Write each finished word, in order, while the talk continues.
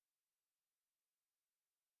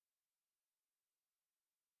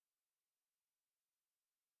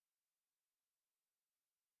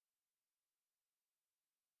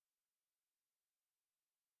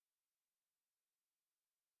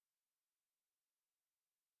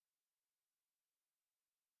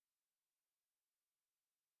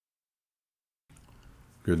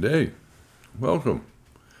Good day. Welcome.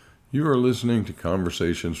 You are listening to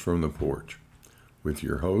Conversations from the Porch with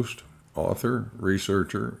your host, author,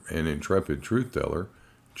 researcher, and intrepid truth teller,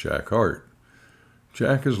 Jack Hart.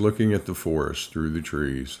 Jack is looking at the forest through the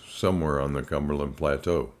trees somewhere on the Cumberland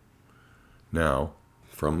Plateau. Now,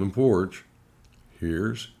 from the porch,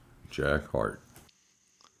 here's Jack Hart.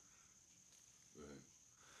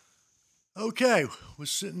 Okay, we're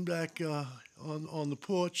sitting back on the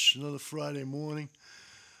porch, another Friday morning.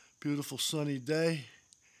 Beautiful sunny day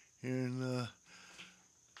here in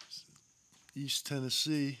East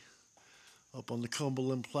Tennessee, up on the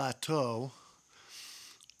Cumberland Plateau,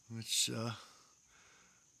 which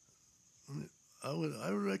I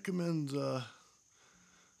would recommend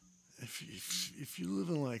if you live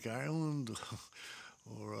in like Ireland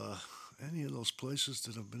or any of those places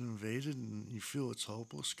that have been invaded and you feel it's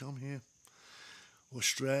hopeless, come here.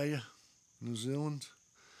 Australia, New Zealand,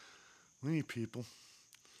 we need people.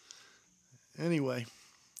 Anyway,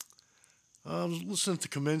 I was listening to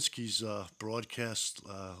Kaminsky's broadcast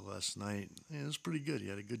last night. Yeah, it was pretty good. He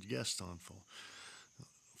had a good guest on for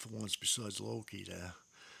once besides Loki there.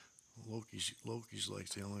 Loki's like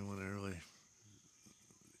the only one that really,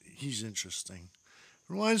 he's interesting.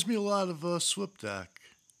 Reminds me a lot of Swipdak.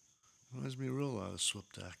 Reminds me a real lot of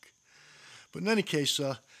Swipdak. But in any case,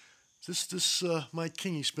 this Mike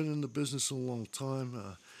King, he's been in the business a long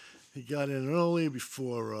time. He got in early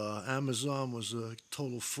before Amazon was a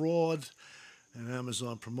total fraud, and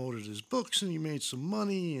Amazon promoted his books, and he made some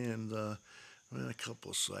money and ran a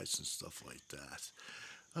couple of sites and stuff like that.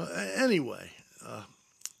 Anyway,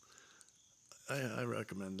 I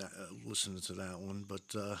recommend that, listening to that one,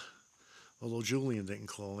 but although Julian didn't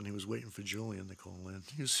call in, he was waiting for Julian to call in.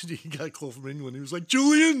 He got a call from England. He was like,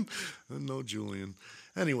 Julian! No Julian.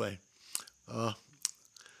 Anyway,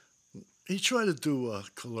 he tried to do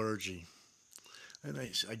clergy. And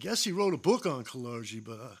I guess he wrote a book on clergy,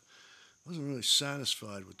 but I wasn't really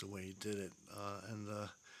satisfied with the way he did it. And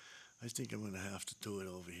I think I'm going to have to do it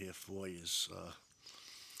over here for you.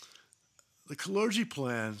 The clergy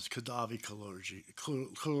plan, Gaddafi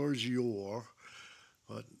clergior,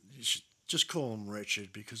 but you should just call him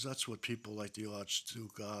Richard because that's what people like the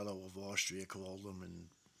Archduke Otto of Austria called him, and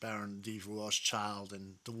Baron de Rothschild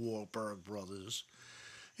and the Warburg brothers.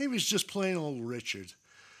 He was just plain old Richard.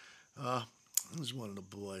 He was one of the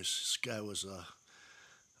boys. This guy was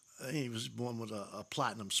he was born with a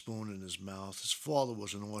platinum spoon in his mouth. His father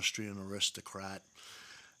was an Austrian aristocrat,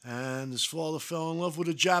 and his father fell in love with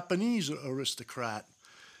a Japanese aristocrat,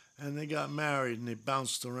 and they got married, and they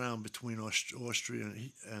bounced around between Austria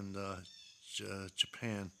and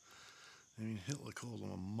Japan. I mean, Hitler called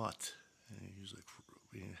him a mutt. He was like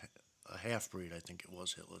a half-breed, I think it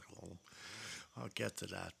was Hitler called him. I'll get to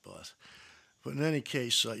that, but in any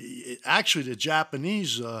case, actually the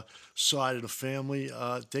Japanese side of the family,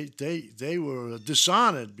 they were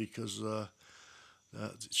dishonored because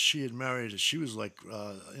she had married. She was like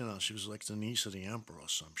she was like the niece of the emperor or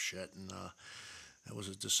some shit, and it was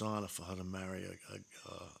a dishonor for her to marry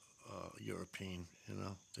a European.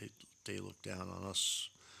 They looked down on us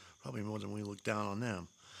probably more than we looked down on them.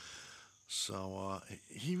 So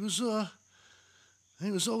he was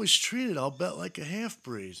always treated, I'll bet, like a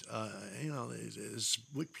half-breed. His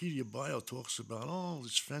Wikipedia bio talks about all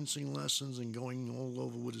his fencing lessons and going all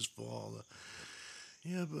over with his father.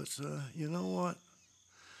 Yeah, but you know what?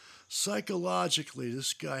 Psychologically,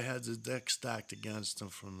 this guy had the deck stacked against him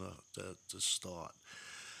from the start.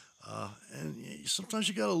 And sometimes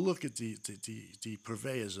you got to look at the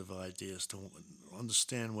purveyors of ideas to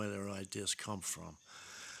understand where their ideas come from.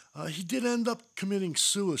 He did end up committing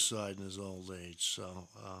suicide in his old age, so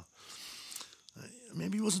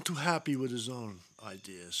maybe he wasn't too happy with his own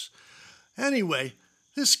ideas. Anyway,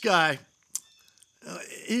 this guy,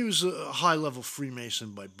 he was a high-level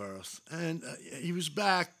Freemason by birth, and he was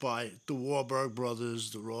backed by the Warburg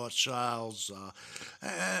brothers, the Rothschilds,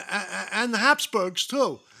 and the Habsburgs,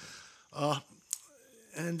 too.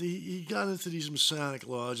 And he got into these Masonic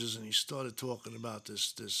lodges, and he started talking about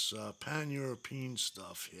this pan-European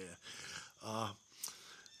stuff here.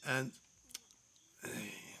 And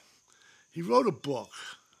he wrote a book.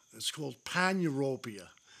 It's called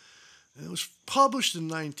Pan-Europea. And it was published in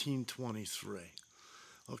 1923.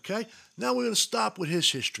 Okay? Now we're going to stop with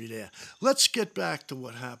his history there. Let's get back to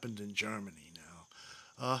what happened in Germany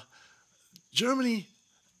now. Germany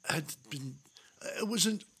it was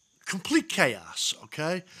in complete chaos,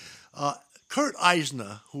 okay? Kurt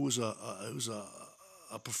Eisner, who was a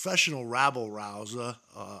professional rabble-rouser,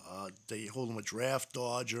 they called him a draft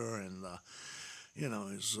dodger, and, I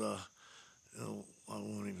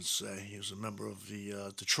won't even say, he was a member of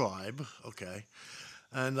the tribe, okay?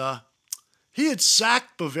 And he had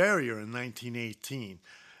sacked Bavaria in 1918.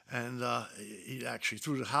 And he actually,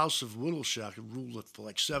 through the House of Wittelsbach, ruled it for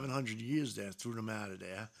like 700 years there, threw them out of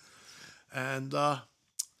there. And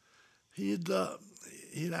he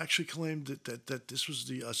had actually claimed that this was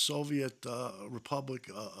the Soviet Republic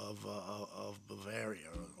of Bavaria.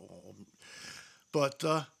 But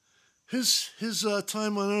his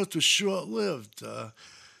time on Earth was short-lived.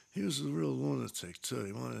 He was a real lunatic, too.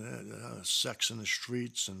 He wanted to have sex in the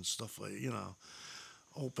streets and stuff like,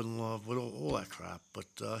 open love, with all that crap. But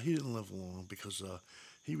he didn't live long because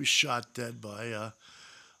he was shot dead by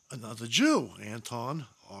another Jew, Anton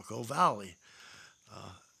Arco Valley.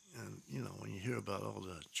 And, when you hear about all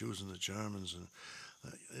the Jews and the Germans, and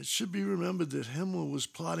it should be remembered that Himmler was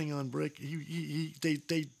plotting on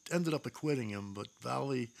they ended up acquitting him, but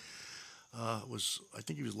Valley I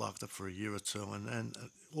think he was locked up for a year or two, and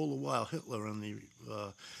all the while Hitler and the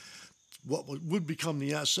what would become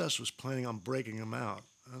the SS was planning on breaking him out.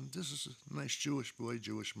 And this is a nice Jewish boy,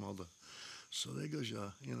 Jewish mother. So there goes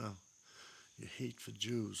your hate for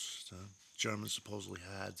Jews the Germans supposedly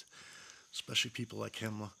had, especially people like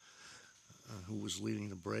Himmler, who was leading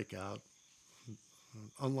the breakout.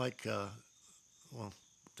 Unlike,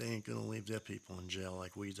 they ain't going to leave their people in jail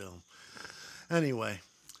like we do. Anyway,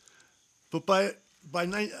 but by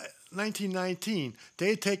 1919, they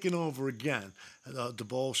had taken over again, the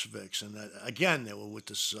Bolsheviks, and again they were with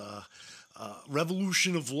this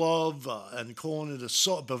revolution of love and calling it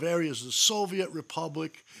Bavaria as the Soviet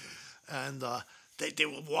Republic, and they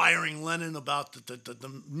were wiring Lenin about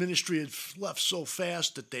the ministry had left so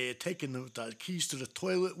fast that they had taken the keys to the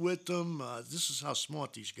toilet with them. This is how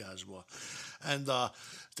smart these guys were. And an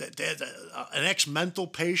ex-mental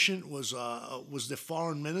patient was the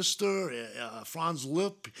foreign minister, Franz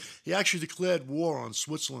Lipp. He actually declared war on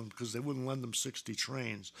Switzerland because they wouldn't lend them 60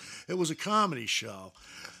 trains. It was a comedy show.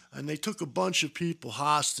 And they took a bunch of people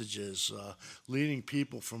hostages, leading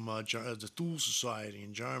people from the Thule Society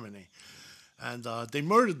in Germany. And they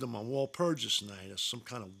murdered them on Walpurgis Night. It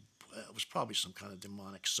was probably some kind of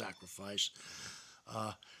demonic sacrifice.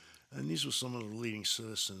 And these were some of the leading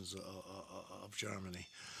citizens of Germany.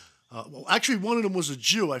 Well, actually, one of them was a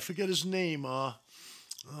Jew. I forget his name. But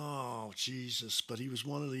he was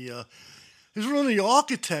one of the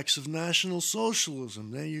architects of National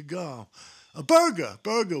Socialism. There you go. Berger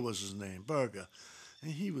was his name. Berger,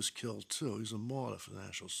 and he was killed too. He was a martyr for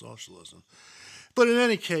National Socialism. But in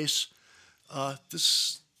any case,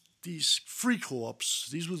 these Freikorps,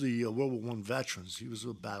 these were the World War I veterans. These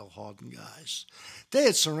were battle-hardened guys. They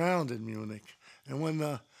had surrounded Munich, and when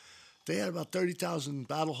they had about 30,000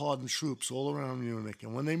 battle-hardened troops all around Munich,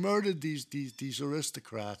 and when they murdered these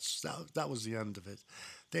aristocrats, that was the end of it.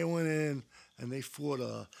 They went in and they fought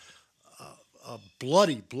a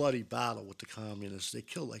bloody battle with the communists. They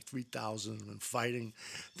killed like 3,000 and fighting.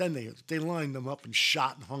 Then they lined them up and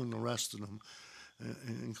shot and hung the rest of them,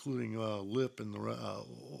 including Lipp and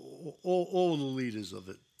all the leaders of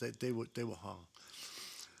it. They were hung.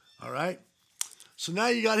 All right. So now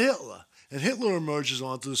you got Hitler, and Hitler emerges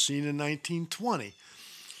onto the scene in 1920.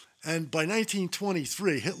 And by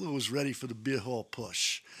 1923, Hitler was ready for the beer hall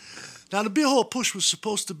push. Now, the beer hall push was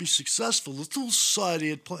supposed to be successful. The Thule Society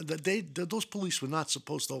had planned that those police were not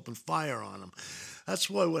supposed to open fire on them.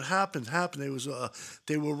 That's why what happened.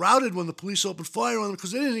 They were routed when the police opened fire on them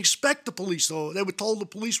because they didn't expect the police. They were told the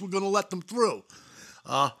police were going to let them through.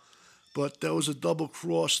 But there was a double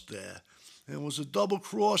cross there. And it was a double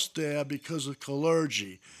cross there because of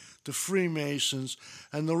clergy, the Freemasons,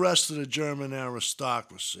 and the rest of the German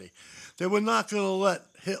aristocracy. They were not going to let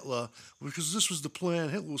Hitler, because this was the plan.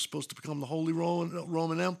 Hitler was supposed to become the Holy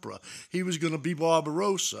Roman Emperor. He was going to be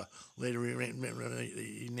Barbarossa. Later, he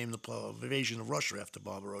named the invasion of Russia after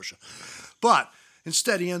Barbarossa. But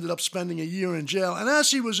instead, he ended up spending a year in jail. And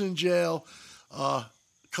as he was in jail,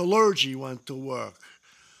 clergy went to work.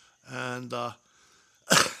 And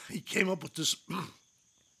he came up with this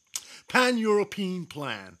pan-European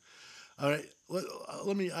plan. All right,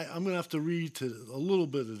 I'm going to have to read a little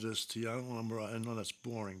bit of this to you. I know that's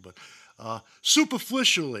boring, but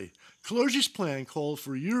superficially, clergy's plan called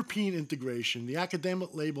for European integration, the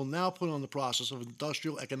academic label now put on the process of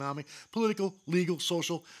industrial, economic, political, legal,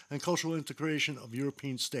 social, and cultural integration of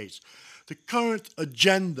European states. The current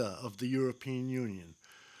agenda of the European Union.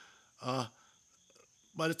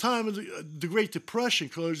 By the time of the Great Depression,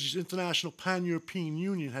 clergy's International Pan-European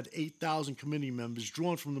Union had 8,000 committee members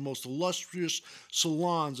drawn from the most illustrious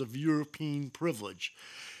salons of European privilege.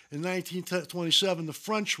 In 1927, the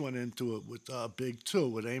French went into it with Big Two,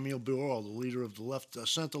 with Émile Barrot, the leader of the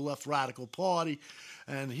center-left radical party,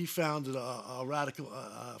 and he founded a radical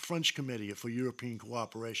French committee for European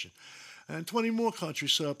cooperation. And 20 more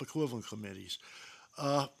countries set up equivalent committees.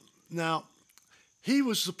 Now, he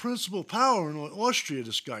was the principal power in Austria,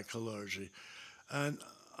 this guy Kalergi. And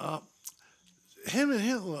him and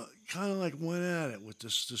Hitler kind of like went at it with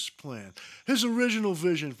this plan. His original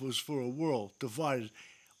vision was for a world divided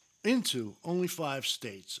into only 5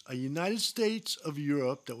 states: a United States of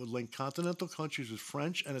Europe that would link continental countries with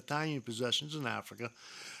French and Italian possessions in Africa,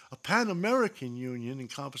 a Pan-American Union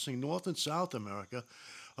encompassing North and South America,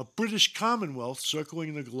 a British Commonwealth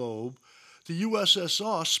circling the globe, the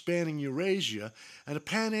USSR spanning Eurasia, and a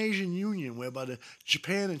Pan-Asian Union whereby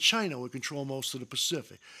Japan and China would control most of the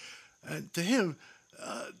Pacific. And to him,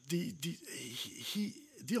 the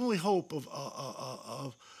only hope of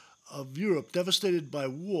Europe, devastated by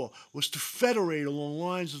war, was to federate along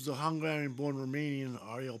lines of the Hungarian-born Romanian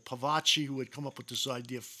Ariel Pavaci, who had come up with this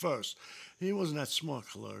idea first. He wasn't that smart,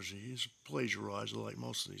 Kalergi. He's a plagiarizer, like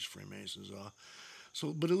most of these Freemasons are.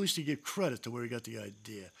 So, but at least he gave credit to where he got the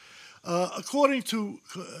idea. According to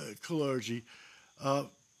Kalergi,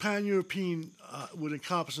 Pan-European would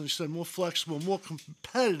encompass, and he said, more flexible, more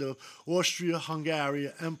competitive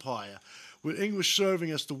Austria-Hungary empire, with English serving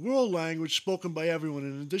as the world language spoken by everyone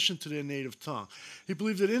in addition to their native tongue. He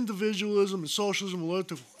believed that individualism and socialism will learn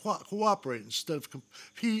to cooperate instead of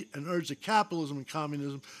compete, and urged that capitalism and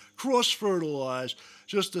communism cross-fertilize,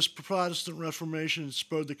 just as Protestant Reformation had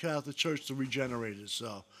spurred the Catholic Church to regenerate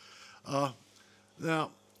itself.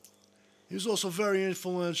 Now, he was also very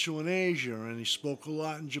influential in Asia, and he spoke a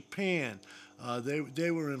lot in Japan. They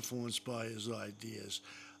were influenced by his ideas.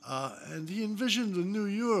 And he envisioned a new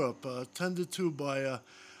Europe, tended to by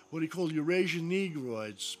what he called Eurasian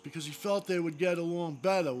Negroids, because he felt they would get along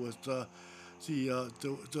better with the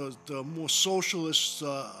more socialist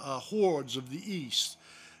hordes of the East.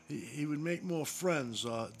 He would make more friends.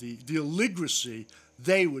 The oligarchy,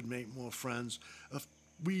 they would make more friends if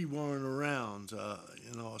we weren't around,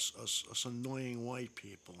 us annoying white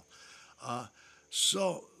people.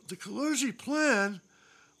 So the Kalergi plan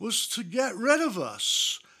was to get rid of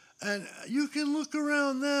us. And you can look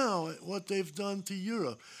around now at what they've done to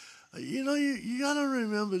Europe. You got to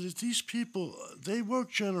remember that these people, they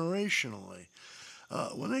work generationally.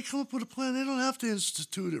 When they come up with a plan, they don't have to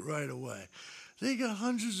institute it right away. They got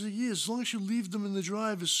hundreds of years. As long as you leave them in the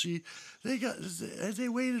driver's seat, they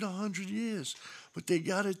waited 100 years. But they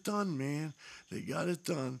got it done, man. They got it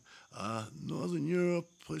done. Northern Europe,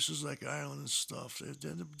 places like Ireland and stuff,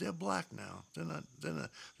 they're black now. They're not. They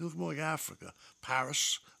look more like Africa.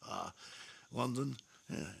 Paris, London,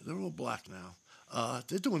 yeah, they're all black now.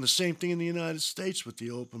 They're doing the same thing in the United States with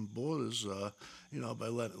the open borders, by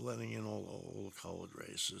letting in all the colored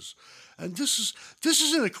races. And this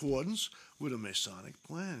is in accordance with a Masonic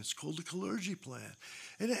plan. It's called the Kalergi plan.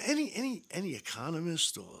 And any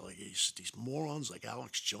economist or like these morons like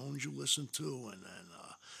Alex Jones you listen to, and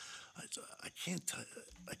I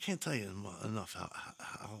can't tell you enough how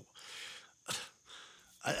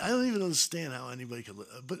I don't even understand how anybody could.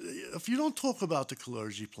 But if you don't talk about the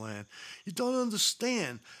Kalergi plan, you don't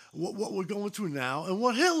understand what we're going through now and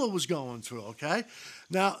what Hitler was going through. Okay,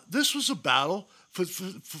 now this was a battle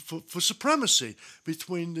for supremacy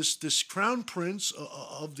between this crown prince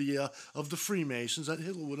of the Freemasons, that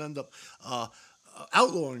Hitler would end up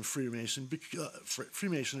outlawing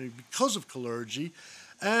Freemasonry because of Kalergi,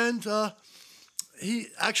 and he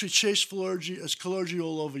actually chased Kalergi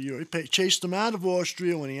all over Europe. He chased him out of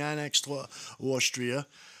Austria when he annexed Austria.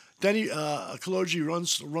 Then Kalergi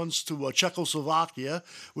runs to Czechoslovakia,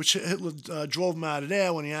 which Hitler drove him out of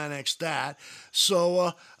there when he annexed that.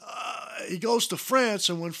 So he goes to France,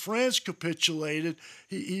 and when France capitulated,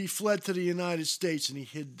 he fled to the United States and he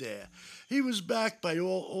hid there. He was backed by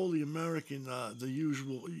all the American, the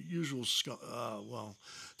usual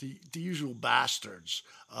bastards.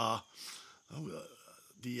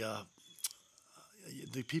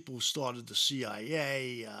 The people who started the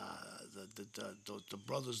CIA, the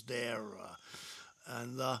brothers there,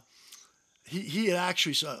 and he had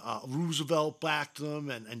actually Roosevelt backed them,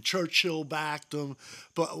 and Churchill backed them,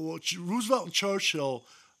 but Roosevelt and Churchill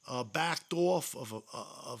backed off of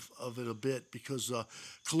it a bit because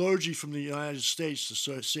Kalergi from the United States, the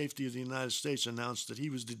safety of the United States, announced that he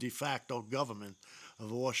was the de facto government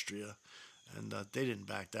of Austria, and they didn't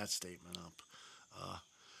back that statement up.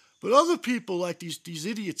 But other people like these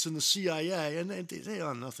idiots in the CIA, and they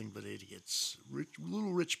are nothing but idiots,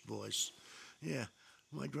 little rich boys. Yeah,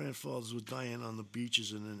 My grandfathers were dying on the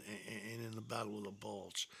beaches and in the Battle of the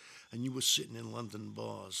Bulge, and you were sitting in London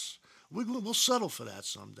bars. We'll settle for that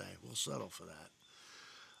someday. We'll settle for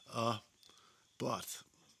that. But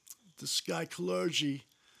this guy Clergy,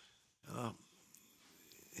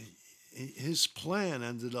 his plan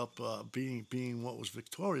ended up being what was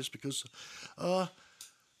victorious because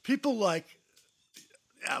people like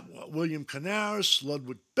William Canaris,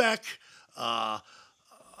 Ludwig Beck,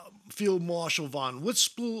 Field Marshal von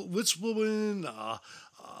Witzleben,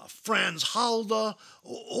 Franz Halder,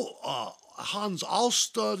 Hans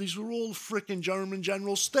Alster. These were all frickin' German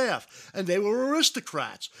general staff, and they were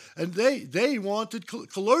aristocrats, and they wanted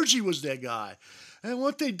Clergy was their guy. And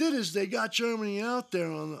what they did is they got Germany out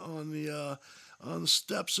there on the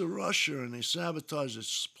steppes of Russia, and they sabotaged its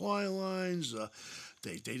supply lines.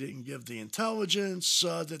 They didn't give the intelligence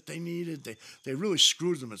that they needed. They really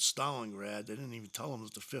screwed them at Stalingrad. They didn't even tell them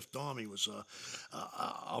that the Fifth Army was a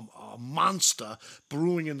monster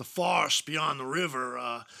brewing in the forest beyond the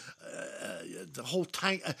river. The whole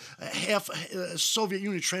tank, Soviet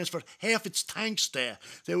Union transferred half its tanks there.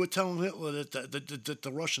 They were telling Hitler that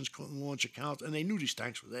the Russians couldn't launch a counter, and they knew these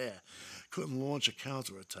tanks were there. Couldn't launch a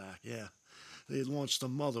counterattack. Yeah. They had launched the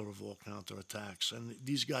mother of all counterattacks, and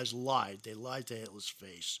these guys lied. They lied to Hitler's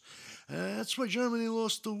face. And that's why Germany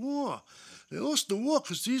lost the war. They lost the war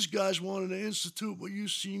because these guys wanted to institute what you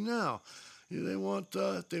see now. They wanted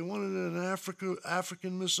an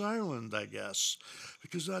African Miss Ireland, I guess,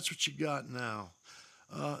 because that's what you got now.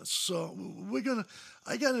 So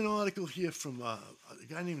I got an article here from a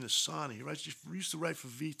guy named Asani. He used to write for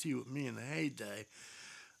VT with me in the heyday.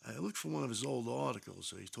 I looked for one of his old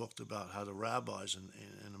articles. He talked about how the rabbis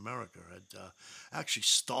in America had actually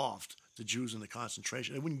starved the Jews in the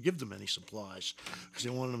concentration. They wouldn't give them any supplies because they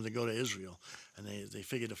wanted them to go to Israel. And they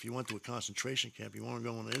figured if you went to a concentration camp, you want to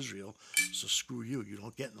go into Israel, so screw you. You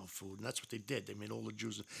don't get no food. And that's what they did. They made all the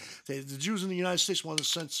Jews. The Jews in the United States wanted to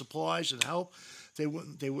send supplies and help. They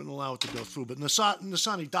wouldn't allow it to go through. But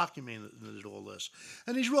Nasani documented all this.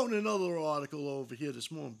 And he's wrote another article over here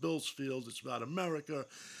that's more in Billsfield. It's about America.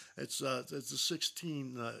 It's the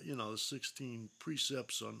 16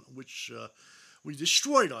 precepts on which we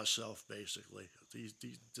destroyed ourselves, basically.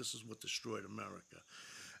 This is what destroyed America.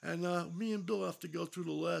 And me and Bill have to go through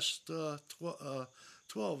the last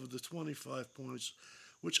 12 of the 25 points,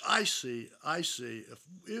 which I see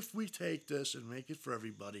if we take this and make it for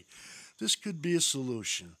everybody, this could be a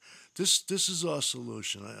solution. This is our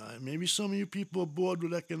solution. Maybe some of you people are bored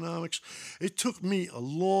with economics. It took me a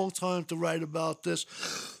long time to write about this.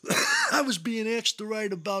 I was being asked to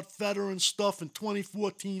write about veteran stuff in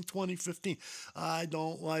 2014, 2015. I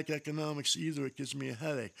don't like economics either. It gives me a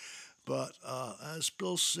headache. But as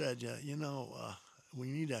Bill said,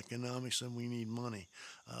 we need economics and we need money.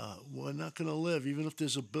 We're not going to live, even if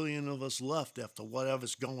there's 1 billion of us left after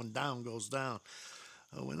whatever's going down goes down.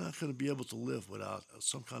 We're not going to be able to live without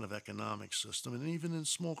some kind of economic system, and even in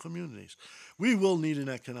small communities. We will need an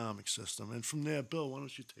economic system. And from there, Bill, why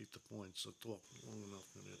don't you take the points? I'll talk long enough.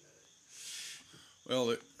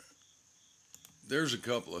 Well, there's a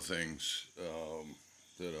couple of things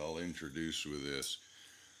that I'll introduce with this.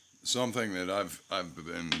 Something that I've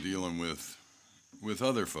been dealing with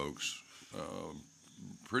other folks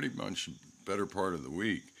pretty much better part of the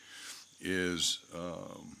week is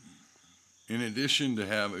in addition to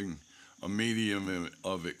having a medium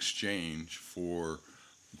of exchange for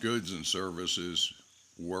goods and services,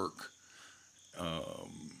 work,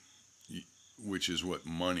 which is what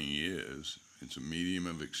money is. It's a medium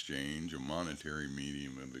of exchange, a monetary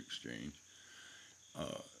medium of exchange.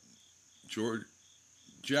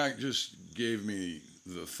 Jack just gave me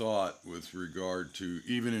the thought with regard to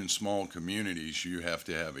even in small communities, you have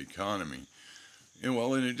to have economy. And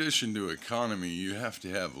well, in addition to economy, you have to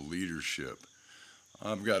have leadership.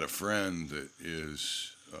 I've got a friend that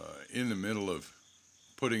is in the middle of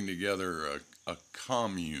putting together a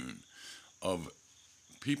commune of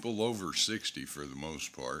people over 60 for the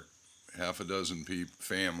most part, half a dozen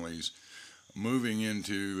families moving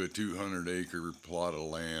into a 200-acre plot of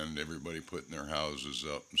land, everybody putting their houses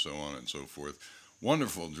up and so on and so forth.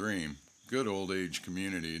 Wonderful dream, good old age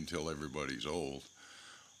community until everybody's old.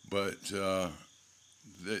 But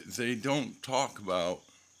they don't talk about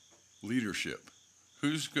leadership.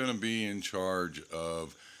 Who's going to be in charge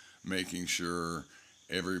of making sure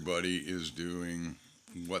everybody is doing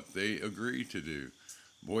what they agree to do?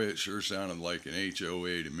 Boy, it sure sounded like an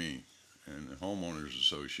HOA to me. And the homeowners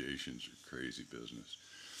associations are crazy business.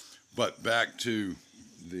 But back to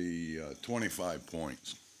the 25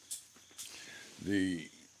 points. The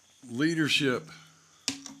leadership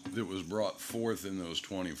that was brought forth in those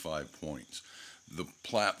 25 points. the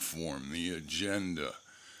platform, the agenda,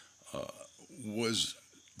 was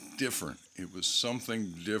different. It was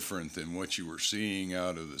something different than what you were seeing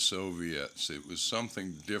out of the Soviets. It was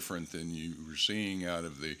something different than you were seeing out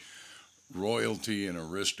of the royalty and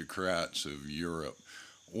aristocrats of Europe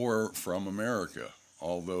or from America,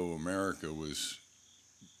 although America was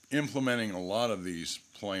implementing a lot of these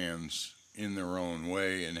plans in their own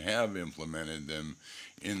way and have implemented them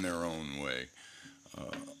in their own way,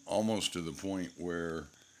 almost to the point where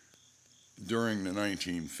during the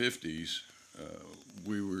 1950s,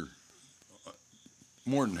 we were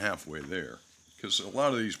more than halfway there, because a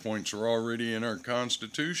lot of these points are already in our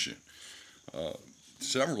Constitution.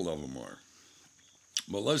 Several of them are.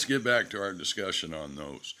 But let's get back to our discussion on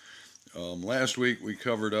those. Last week we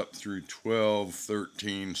covered up through 12,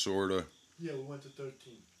 13, sort of. Yeah, we went to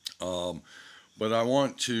 13. But I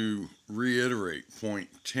want to reiterate point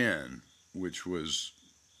 10, which was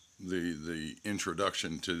the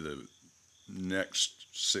introduction to the next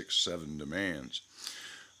 6, 7 demands.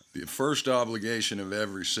 The first obligation of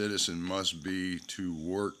every citizen must be to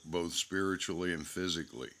work both spiritually and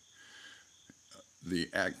physically. The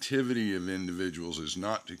activity of individuals is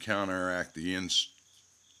not to counteract the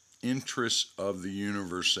interests of the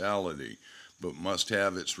universality, but must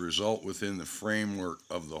have its result within the framework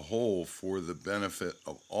of the whole for the benefit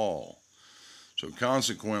of all. So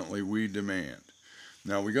consequently, we demand.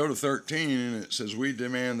 Now we go to 13 and it says we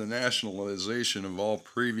demand the nationalization of all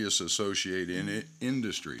previous associated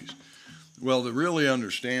industries. Well, to really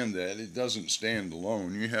understand that, it doesn't stand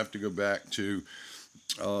alone. You have to go back to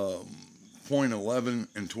point 11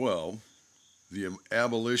 and 12. The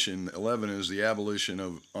abolition, 11 is the abolition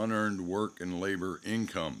of unearned work and labor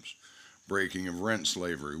incomes, breaking of rent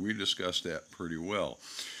slavery. We discussed that pretty well.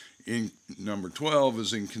 In number 12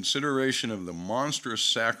 is in consideration of the monstrous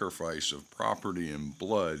sacrifice of property and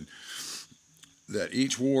blood that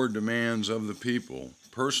each war demands of the people.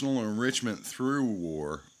 Personal enrichment through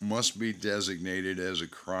war must be designated as a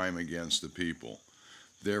crime against the people.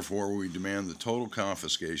 Therefore, we demand the total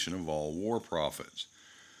confiscation of all war profits.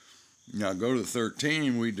 Now go to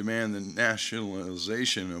 13, we demand the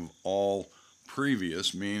nationalization of all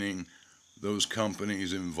previous, meaning those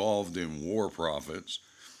companies involved in war profits.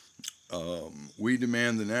 We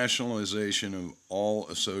demand the nationalization of all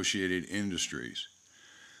associated industries.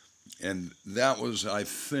 And that was, I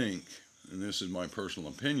think, and this is my personal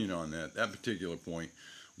opinion on that particular point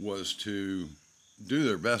was to do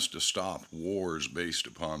their best to stop wars based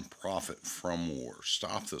upon profit from war,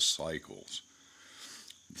 stop the cycles.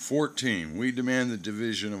 14, we demand the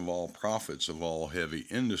division of all profits of all heavy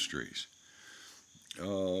industries.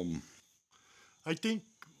 I think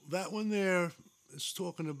that one there is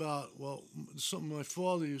talking about, well, something my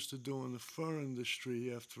father used to do in the fur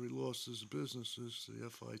industry after he lost his businesses to the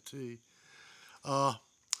FIT.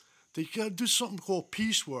 They got to do something called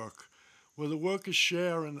piecework, where the workers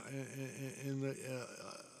share in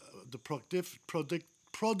the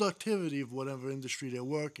productivity of whatever industry they're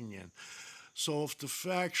working in. So if the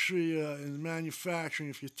factory, in manufacturing,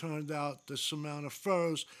 if you turned out this amount of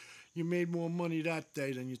furs, you made more money that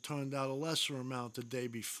day than you turned out a lesser amount the day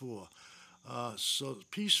before. So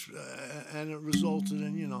peace, and it resulted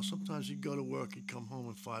in, sometimes you'd go to work, you'd come home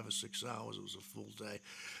in 5 or 6 hours. It was a full day.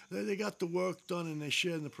 They got the work done and they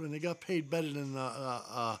shared and they got paid better than,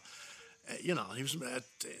 he was.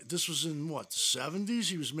 This was in what, the 70s?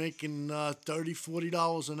 He was making $30,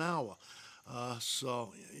 $40 an hour.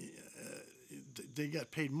 So they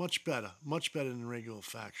got paid much better than regular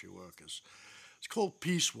factory workers. It's called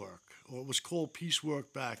piecework, or it was called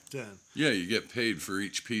piecework back then. Yeah, you get paid for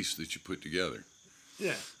each piece that you put together.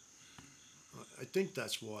 Yeah. I think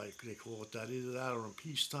that's why they call it that, either that or in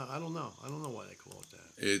peacetime. I don't know why they call it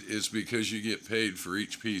that. It's because you get paid for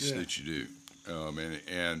each piece that you do.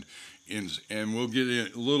 And we'll get a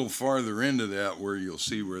little farther into that where you'll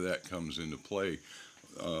see where that comes into play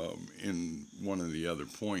in one of the other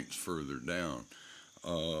points further down.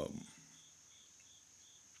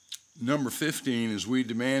 Number 15 is we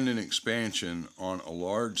demand an expansion on a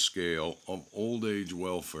large scale of old age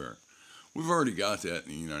welfare. We've already got that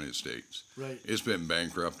in the United States. Right. It's been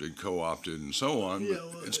bankrupted, co-opted, and so on. Yeah,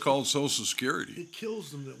 but it's called Social Security. It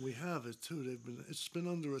kills them that we have it too. It's been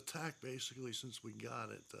under attack basically since we got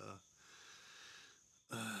it.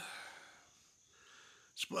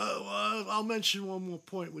 I'll mention one more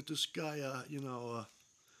point with this guy.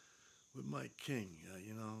 With Mike King,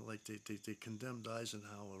 like they condemned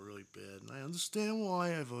Eisenhower really bad, and I understand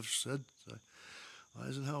why. I've said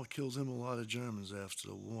Eisenhower killed him a lot of Germans after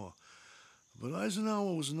the war, but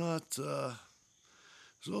Eisenhower was not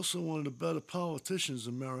He's also one of the better politicians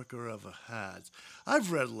America ever had.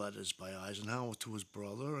 I've read letters by Eisenhower to his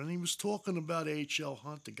brother, and he was talking about H.L.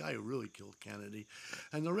 Hunt, the guy who really killed Kennedy,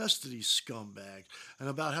 and the rest of these scumbags, and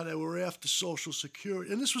about how they were after Social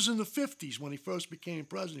Security. And this was in the 50s when he first became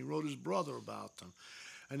president. He wrote his brother about them.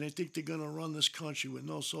 And they think they're going to run this country with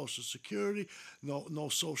no Social Security, no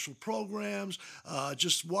social programs,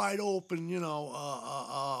 just wide open,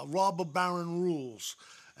 robber baron rules.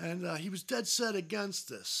 And he was dead set against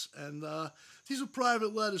this. And these are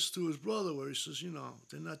private letters to his brother where he says,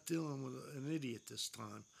 they're not dealing with an idiot this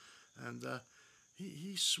time. And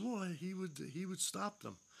he swore he would stop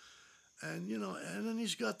them. And, and then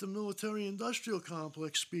he's got the military-industrial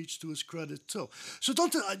complex speech to his credit, too. So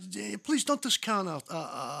please don't discount out.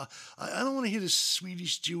 I don't want to hear this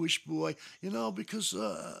Swedish Jewish boy, because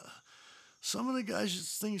some of the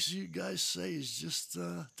things you guys say is just,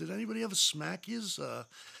 did anybody ever smack yous?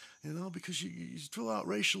 Because you throw out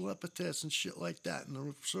racial epithets and shit like that in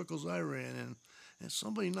the circles I ran in, and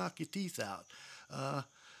somebody knock your teeth out.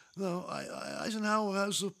 Eisenhower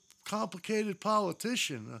was a complicated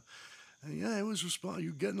politician. And yeah, it was responsible.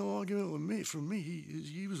 You get no argument with me. From me,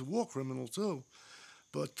 he was a war criminal too,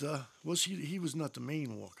 but he was not the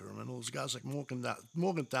main war criminal. Those guys like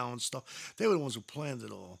Morgenthau and stuff, they were the ones who planned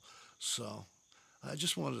it all. So I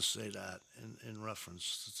just wanted to say that in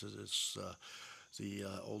reference to this, the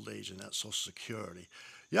old age and that Social Security.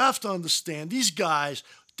 You have to understand these guys.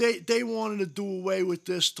 They wanted to do away with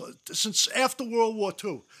this since after World War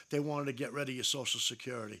II. They wanted to get rid of your Social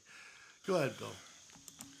Security. Go ahead, Bill.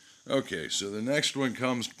 Okay, so the next one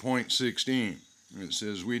comes to point 16. It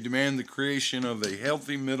says, we demand the creation of a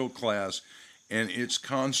healthy middle class and its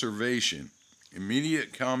conservation,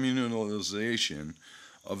 immediate communalization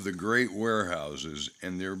of the great warehouses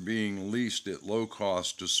and their being leased at low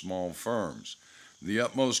cost to small firms, the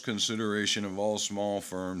utmost consideration of all small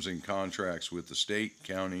firms in contracts with the state,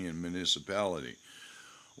 county, and municipality.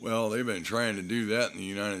 Well, they've been trying to do that in the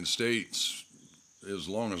United States as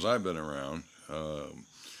long as I've been around.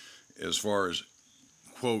 As far as,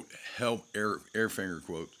 quote, air finger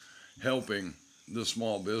quotes, helping the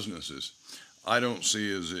small businesses. I don't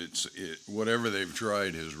see as whatever they've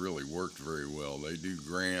tried has really worked very well. They do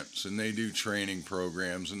grants and they do training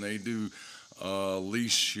programs and they do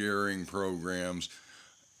lease sharing programs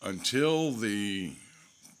until the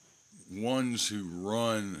ones who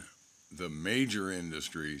run the major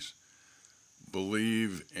industries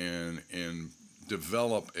believe and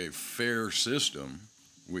develop a fair system,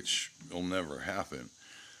 which will never happen.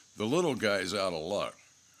 The little guy's out of luck.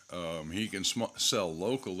 He can sell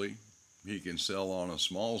locally, he can sell on a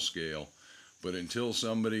small scale, but until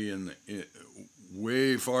somebody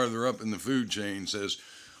way farther up in the food chain says,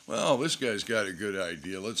 well, this guy's got a good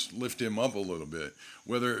idea, let's lift him up a little bit,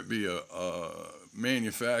 whether it be a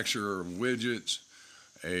manufacturer of widgets,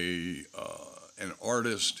 an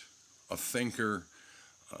artist, a thinker,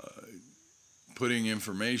 putting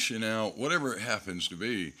information out, whatever it happens to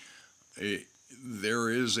be, there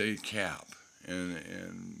is a cap.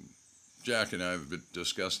 And Jack and I have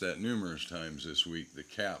discussed that numerous times this week, the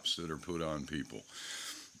caps that are put on people.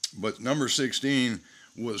 But number 16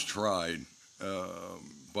 was tried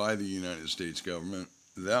by the United States government.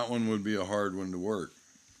 That one would be a hard one to work.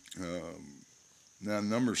 Now,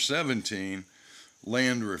 number 17,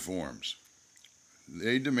 land reforms.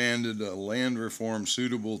 They demanded a land reform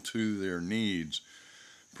suitable to their needs,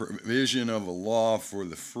 provision of a law for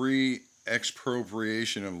the free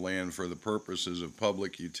expropriation of land for the purposes of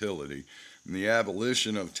public utility, and the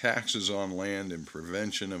abolition of taxes on land and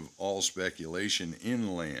prevention of all speculation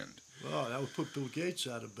in land. Well, that would put Bill Gates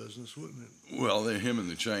out of business, wouldn't it? Well, him and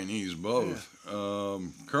the Chinese both. Yeah.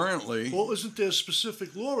 Currently... Well, isn't there a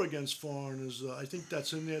specific law against foreigners? I think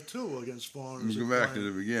that's in there, too, against foreigners. Go back to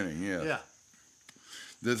the beginning, yeah. Yeah.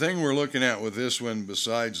 The thing we're looking at with this one,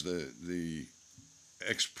 besides the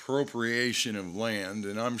expropriation of land,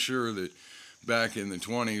 and I'm sure that back in the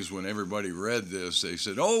 20s when everybody read this, they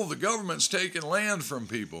said, oh, the government's taking land from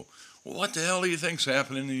people. Well, what the hell do you think's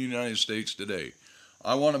happening in the United States today?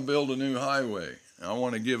 I want to build a new highway. I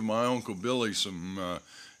want to give my Uncle Billy some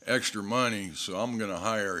extra money, so I'm going to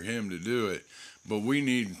hire him to do it. But we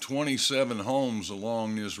need 27 homes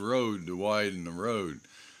along this road to widen the road.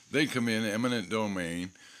 They come in eminent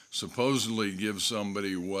domain, supposedly give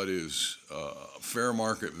somebody what is fair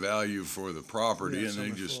market value for the property, and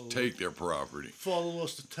they just take their property. Father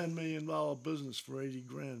lost a $10 million business for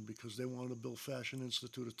 $80,000 because they wanted to build Fashion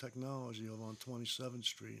Institute of Technology over on 27th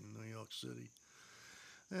Street in New York City.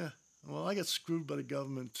 Yeah, well, I got screwed by the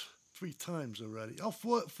government 3 times already.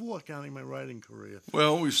 4 counting my writing career.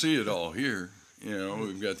 Well, we see it all here.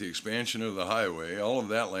 we've got the expansion of the highway. All of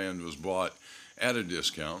that land was bought at a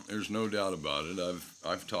discount. There's no doubt about it.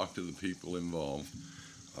 I've talked to the people involved.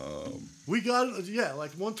 We got it, yeah,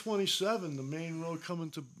 like 127, the main road coming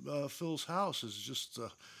to Phil's house is just,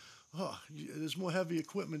 there's more heavy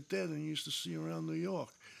equipment there than you used to see around New York.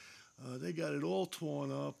 They got it all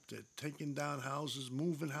torn up. They're taking down houses,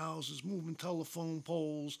 moving telephone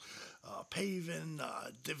poles, paving,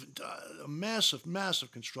 a massive,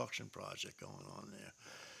 massive construction project going on there.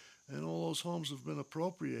 And all those homes have been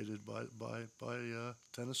appropriated by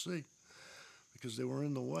Tennessee because they were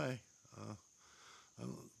in the way.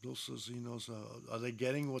 Bill says he knows. Are they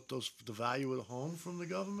getting the value of the home from the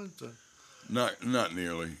government? Not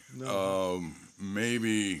nearly. No.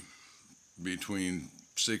 Maybe between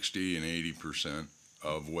 60 and 80%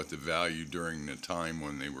 of what the value during the time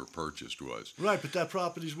when they were purchased was. Right, but that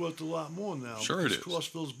property's worth a lot more now. Sure it is.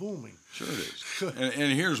 Crossville's booming. Sure it is.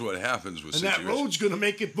 and here's what happens with situations. And that road's going to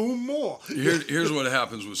make it boom more. Here's what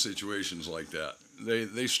happens with situations like that.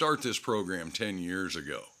 They start this program 10 years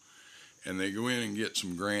ago, and they go in and get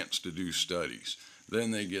some grants to do studies.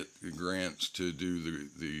 Then they get the grants to do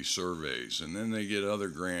the surveys, and then they get other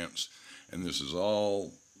grants, and this is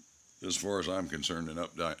all, as far as I'm concerned, an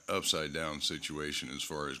upside down situation as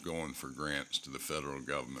far as going for grants to the federal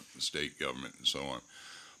government, the state government, and so on.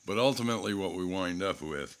 But ultimately what we wind up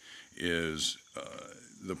with is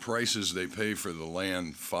the prices they pay for the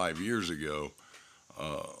land 5 years ago,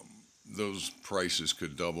 those prices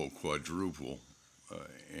could double, quadruple.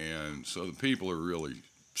 And so the people are really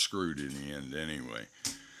screwed in the end anyway.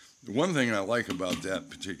 The one thing I like about that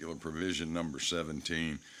particular provision, number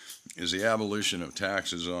 17, is the abolition of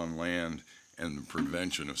taxes on land and the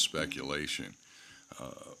prevention of speculation.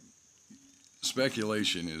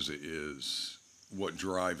 Speculation is what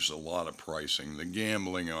drives a lot of pricing. The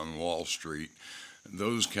gambling on Wall Street,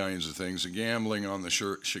 those kinds of things, the gambling on the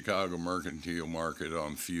Chicago mercantile market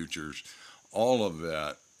on futures, all of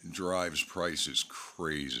that drives prices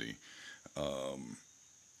crazy.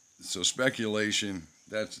 So speculation,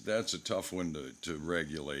 that's a tough one to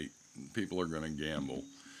regulate. People are going to gamble.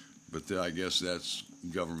 But I guess that's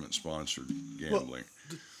government-sponsored gambling.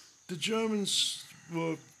 Well, the Germans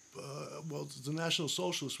were, the National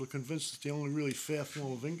Socialists were convinced that the only really fair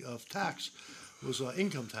form of tax was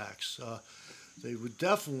income tax. They would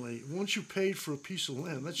definitely, once you paid for a piece of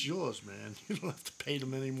land, that's yours, man. You don't have to pay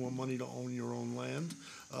them any more money to own your own land.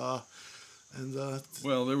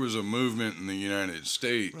 Well, there was a movement in the United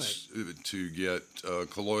States to get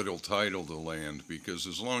colloidal title to land, because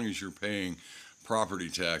as long as you're paying property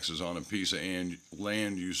taxes on a piece of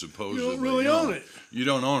land you supposedly you don't really own it. You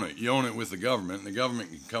don't own it. You own it with the government, and the government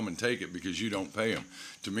can come and take it because you don't pay them.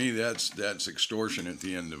 To me, that's extortion at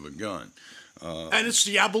the end of a gun. And it's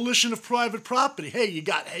the abolition of private property. Hey,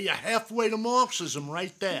 you're halfway to Marxism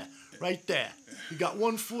right there. You got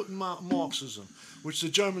 1 foot in Marxism, which the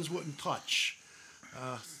Germans wouldn't touch.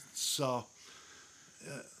 So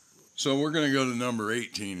we're going to go to number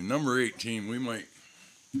 18. And number 18,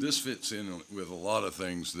 this fits in with a lot of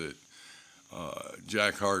things that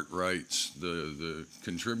Jack Hart writes, the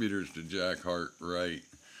contributors to Jack Hart write.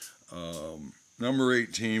 Number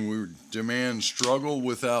 18, we demand struggle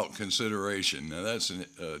without consideration. Now, that's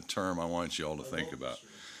a term I want you all to think about.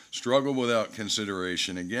 Struggle without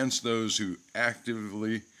consideration against those who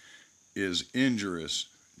actively is injurious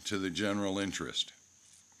to the general interest.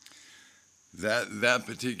 That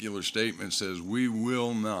particular statement says we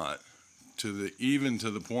will not, even to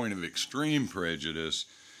the point of extreme prejudice,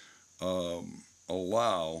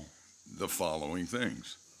 allow the following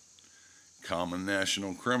things: common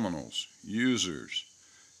national criminals, users,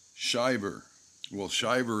 Schieber. Well,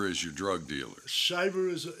 Schieber is your drug dealer.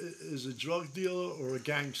 Schieber is a drug dealer or a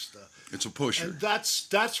gangster. It's a pusher. And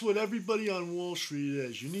that's what everybody on Wall Street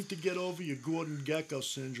is. You need to get over your Gordon Gekko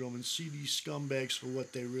syndrome and see these scumbags for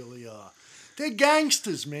what they really are. They're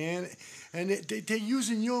gangsters, man, and they're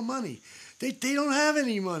using your money. They don't have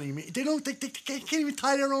any money. They can't even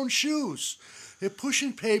tie their own shoes. They're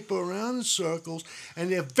pushing paper around in circles,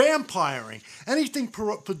 and they're vampiring anything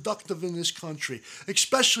productive in this country,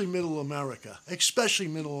 especially Middle America.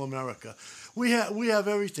 We have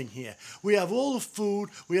everything here. We have all the food.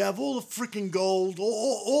 We have all the freaking gold,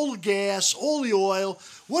 all the gas, all the oil.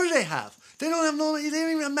 What do they have? They don't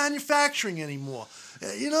even have manufacturing anymore.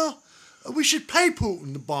 We should pay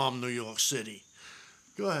Putin to bomb New York City.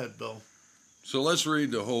 Go ahead, Bill. So let's read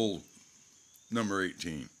the whole number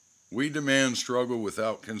 18. We demand struggle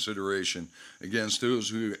without consideration against those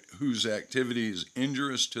whose activity is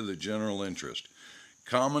injurious to the general interest.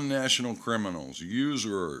 Common national criminals,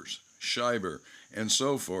 usurers, Schieber, and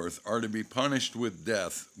so forth, are to be punished with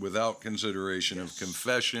death without consideration of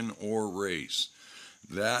confession or race.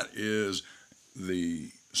 That is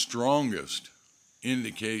the strongest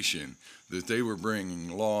indication that they were bringing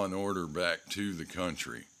law and order back to the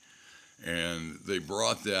country. And they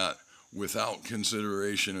brought that without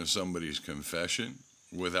consideration of somebody's confession,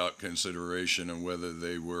 without consideration of whether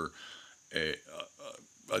they were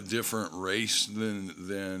a different race than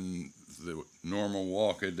the normal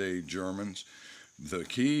walk-a-day Germans. The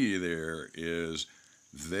key there is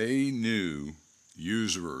they knew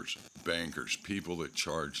usurers, bankers, people that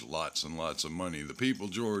charge lots and lots of money. The people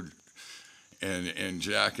George and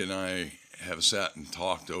Jack and I have sat and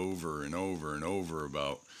talked over and over and over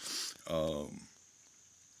about,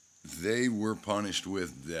 they were punished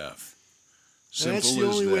with death. Simple as that.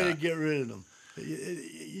 That's the only way to get rid of them.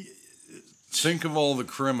 Think of all the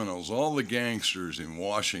criminals, all the gangsters in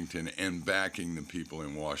Washington and backing the people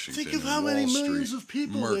in Washington. Think of how many millions of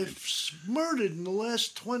people they've murdered in the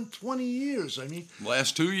last 20 years. I mean,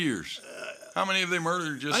 last 2 years. How many have they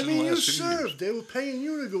murdered just in the last 2 years? They were paying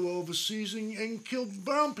you to go overseas and kill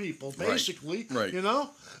brown people, basically. Right. You know?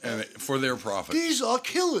 And for their profit. These are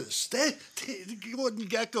killers. Gordon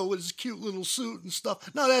Gekko with his cute little suit and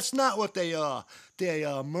stuff. No, that's not what they are. They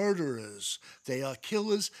are murderers. They are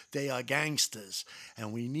killers. They are gangsters.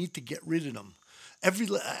 And we need to get rid of them.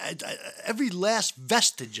 Every last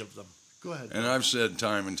vestige of them. Go ahead. And I've said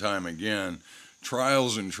time and time again,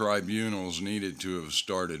 trials and tribunals needed to have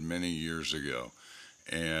started many years ago.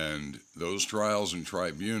 And those trials and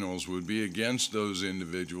tribunals would be against those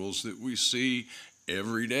individuals that we see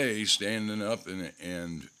every day standing up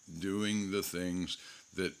and doing the things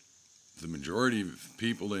that the majority of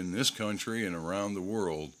people in this country and around the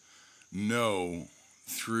world know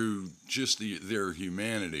through just their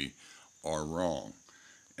humanity are wrong.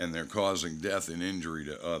 And they're causing death and injury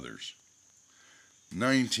to others.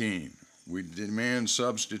 19. We demand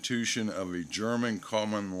substitution of a German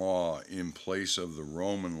common law in place of the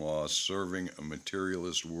Roman law serving a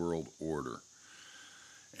materialist world order.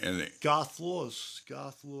 And Goth law.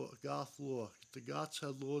 The Goths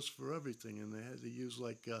had laws for everything, and they had to use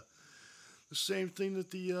the same thing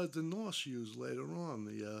that the Norse used later on,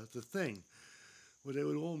 the thing, where they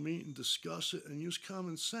would all meet and discuss it and use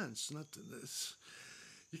common sense.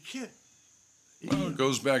 You can't. Well, it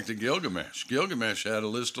goes back to Gilgamesh. Gilgamesh had a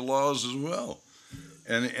list of laws as well,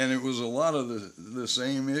 and it was a lot of the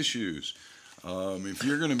same issues. If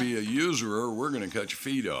you're going to be a usurer, we're going to cut your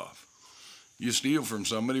feet off. You steal from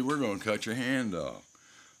somebody, we're going to cut your hand off.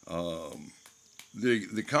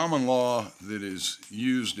 The common law that is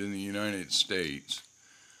used in the United States,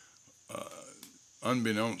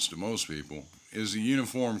 unbeknownst to most people, is the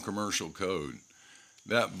Uniform Commercial Code.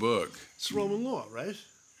 That book. It's Roman law, right?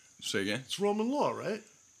 Say again? It's Roman law, right?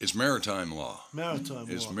 It's maritime law.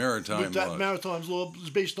 It's maritime law. But that maritime law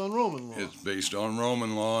is based on Roman law. It's based on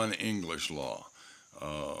Roman law and English law.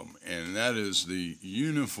 And that is the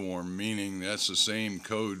uniform, meaning that's the same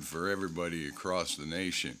code for everybody across the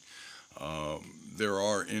nation. There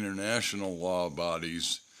are international law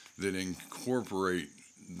bodies that incorporate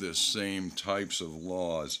the same types of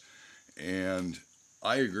laws. And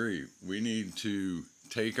I agree. We need to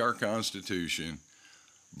take our Constitution,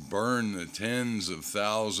 burn the tens of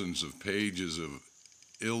thousands of pages of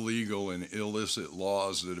illegal and illicit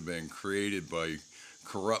laws that have been created by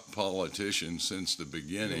corrupt politicians since the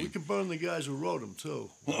beginning. Yeah, we could burn the guys who wrote them, too.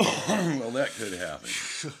 Well, that could happen.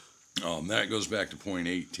 That goes back to point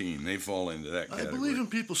 18. They fall into that category. I believe in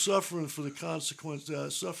people suffering for the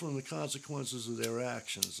consequences of their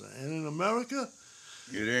actions. And in America,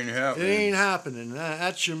 it ain't happening. It ain't happening.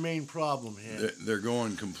 That's your main problem here. They're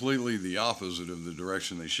going completely the opposite of the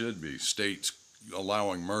direction they should be. States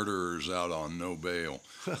allowing murderers out on no bail.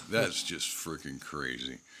 That's just freaking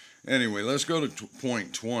crazy. Anyway, let's go to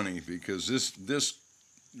point 20 because this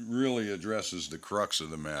really addresses the crux of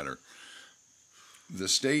the matter. The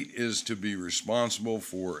state is to be responsible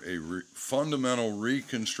for a fundamental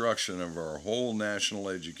reconstruction of our whole national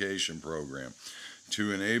education program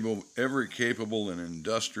to enable every capable and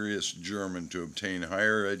industrious German to obtain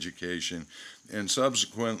higher education and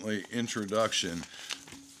subsequently introduction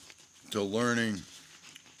to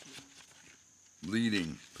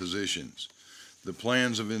leading positions. The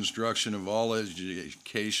plans of instruction of all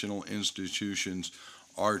educational institutions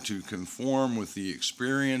are to conform with the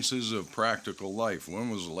experiences of practical life. When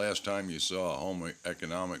was the last time you saw a home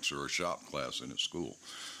economics or a shop class in a school?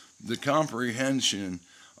 The comprehension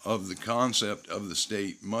of the concept of the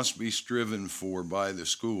state must be striven for by the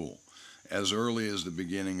school as early as the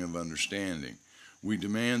beginning of understanding. We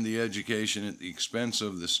demand the education at the expense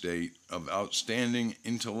of the state of outstanding,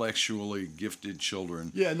 intellectually gifted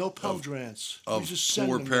children Yeah, no Pell Grants. of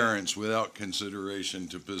poor parents without consideration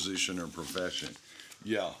to position or profession.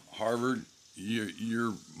 Yeah, Harvard,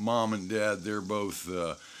 your mom and dad, they're both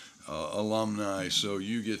alumni, so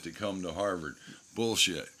you get to come to Harvard.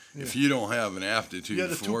 Bullshit. Yeah. If you don't have an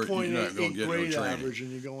aptitude for it, you're not going to get no training. Average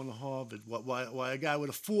and you're going to Harvard. Why a guy with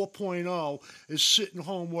a 4.0 is sitting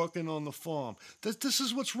home working on the farm. This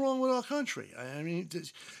is what's wrong with our country. I mean,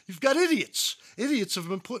 you've got idiots. Idiots have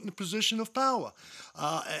been put in a position of power.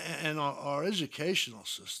 And our educational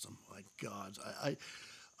system, my God.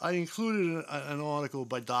 I included an article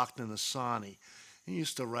by Dr. Nassani. He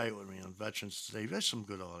used to write with me on Veterans Today. He has some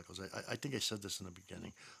good articles. I think I said this in the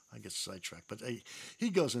beginning. I get sidetracked. But he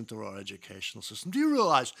goes into our educational system. Do you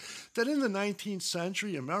realize that in the 19th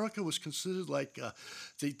century, America was considered like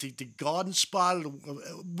the garden spot?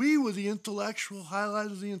 We were the intellectual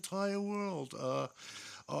highlight of the entire world.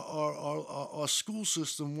 Our school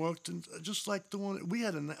system worked just like the one we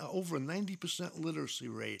had over a 90% literacy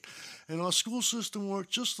rate, and our school system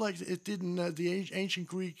worked just like it did in the ancient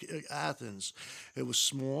Greek Athens. It was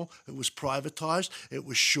small, it was privatized, it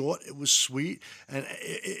was short, it was sweet, and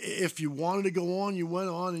if you wanted to go on, you went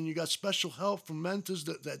on, and you got special help from mentors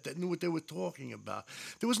that knew what they were talking about.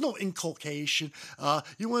 There was no inculcation.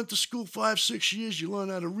 You went to school 5-6 years, you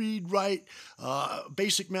learned how to read, write,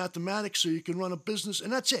 basic mathematics, so you can run a business,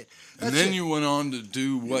 and that's it. And then you went on to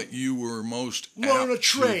do what you were most learn apt a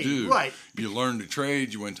trade, to do. Right? You learned a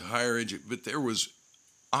trade. You went to higher education, but there was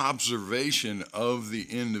observation of the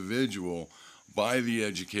individual by the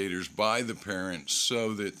educators, by the parents,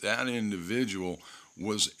 so that individual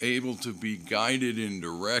was able to be guided and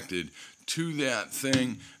directed to that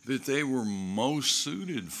thing that they were most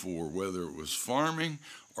suited for, whether it was farming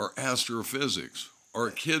or astrophysics. Or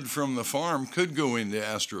a kid from the farm could go into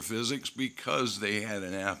astrophysics because they had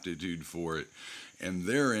an aptitude for it. And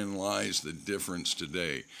therein lies the difference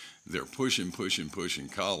today. They're pushing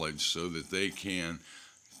college so that they can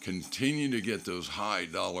continue to get those high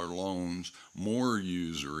dollar loans, more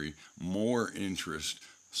usury, more interest,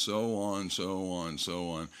 so on.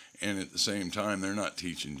 And at the same time, they're not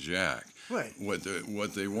teaching jack. Right.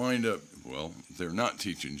 What they wind up, well, they're not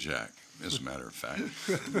teaching jack, as a matter of fact.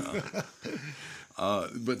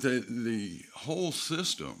 But the whole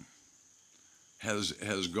system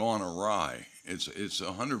has gone awry. It's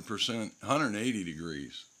 100%, 180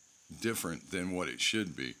 degrees different than what it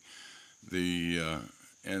should be.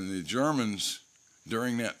 And the Germans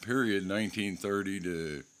during that period, 1930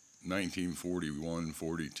 to 1941,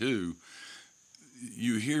 42,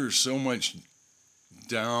 you hear so much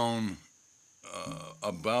down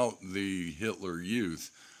about the Hitler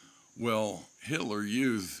Youth. Well, Hitler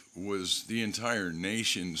Youth was the entire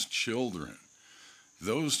nation's children.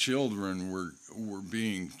 Those children were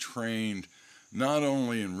being trained not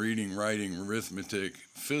only in reading, writing, arithmetic,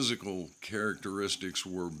 physical characteristics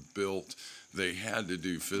were built. They had to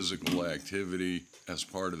do physical activity as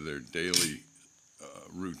part of their daily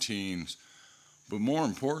routines. But more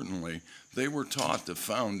importantly, they were taught the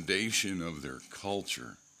foundation of their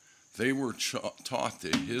culture. They were taught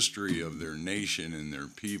the history of their nation and their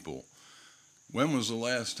people. When was the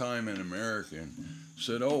last time an American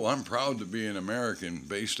said, "Oh, I'm proud to be an American,"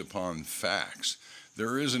 based upon facts?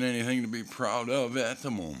 There isn't anything to be proud of at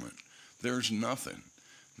the moment. There's nothing.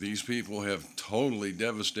 These people have totally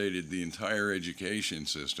devastated the entire education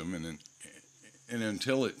system, and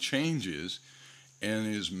until it changes and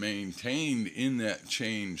is maintained in that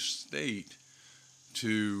changed state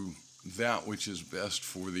to that which is best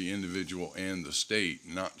for the individual and the state,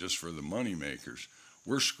 not just for the money makers,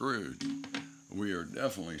 we're screwed. We are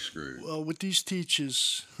definitely screwed. Well, with these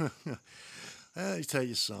teachers, let me tell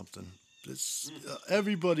you something.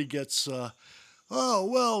 Everybody gets, oh,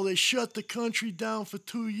 well, they shut the country down for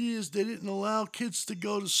 2 years. They didn't allow kids to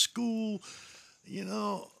go to school. You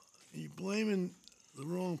know, you're blaming the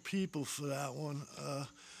wrong people for that one.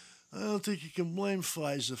 I don't think you can blame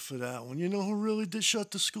Pfizer for that one. You know who really did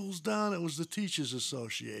shut the schools down? It was the Teachers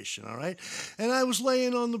Association, all right? And I was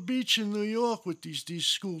laying on the beach in New York with these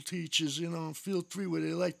school teachers, you know, on Field 3 where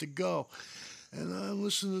they like to go. And I'm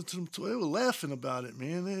listening to them. They were laughing about it,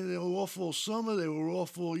 man. They were off all summer. They were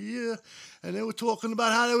off all year. And they were talking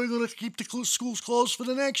about how they were going to keep the schools closed for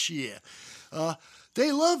the next year.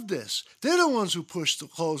 They love this. They're the ones who push the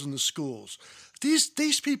closing the schools.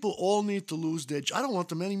 These people all need to lose their. I don't want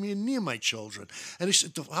them anywhere near my children. And they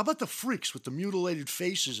said, how about the freaks with the mutilated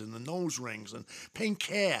faces and the nose rings and pink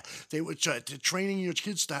hair? They were training your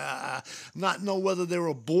kids to not know whether they're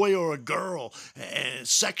a boy or a girl, and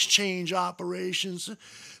sex change operations.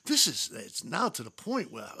 It's now to the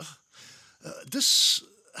point where this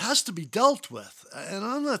has to be dealt with, and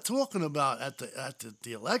I'm not talking about at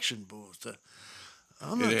the election booth.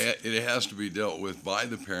 It has to be dealt with by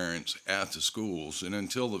the parents at the schools, and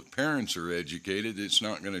until the parents are educated, it's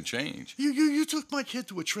not going to change. You took my kid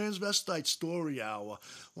to a transvestite story hour.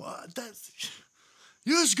 Well,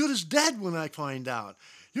 you're as good as dead when I find out.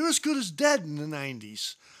 You're as good as dead in the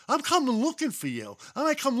 90s. I'm coming looking for you. I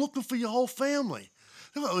might come looking for your whole family.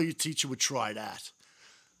 Well, your teacher would try that.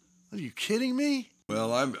 Are you kidding me?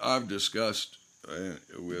 Well, I've discussed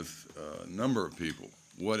with a number of people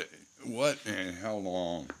what and how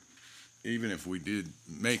long, even if we did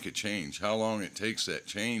make a change, how long it takes that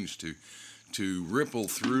change to ripple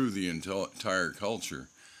through the entire culture.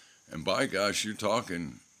 And by gosh, you're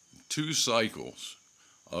talking 2 cycles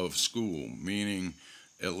of school, meaning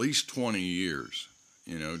at least 20 years.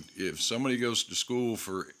 You know, if somebody goes to school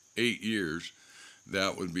for 8 years,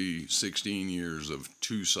 that would be 16 years of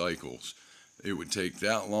 2 cycles. It would take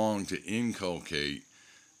that long to inculcate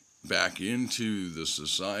back into the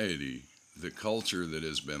society the culture that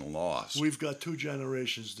has been lost. We've got 2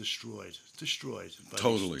 generations destroyed by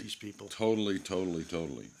these people. Totally.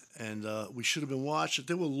 And we should have been watching.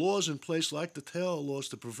 There were laws in place like the Taylor laws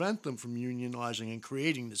to prevent them from unionizing and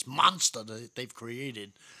creating this monster that they've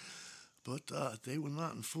created. But they were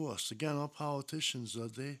not enforced. Again, our politicians,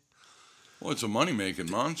 Well, it's a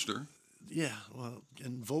money-making monster. Yeah, well,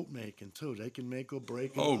 and vote making too. They can make or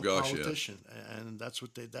break a politician, and that's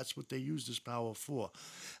what they use this power for,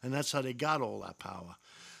 and that's how they got all that power.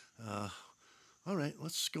 All right,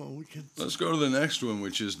 let's go. Let's go to the next one,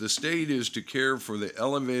 which is the state is to care for the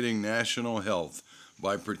elevating national health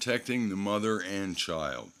by protecting the mother and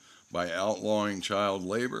child, by outlawing child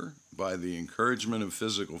labor, by the encouragement of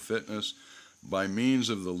physical fitness, by means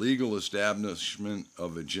of the legal establishment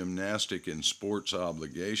of a gymnastic and sports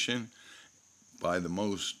obligation, by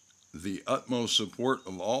the utmost support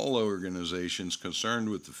of all organizations concerned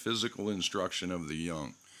with the physical instruction of the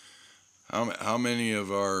young. How many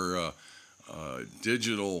of our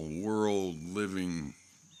digital world living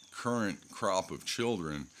current crop of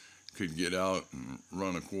children could get out and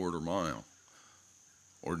run a quarter mile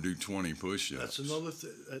or do 20 push-ups? That's another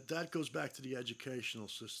thing. That goes back to the educational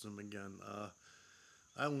system again.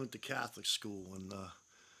 I went to Catholic school, and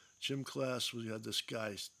gym class, we had this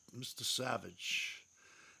guy, Mr. Savage.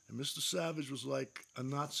 And Mr. Savage was like a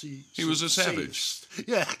Nazi. He was a savage.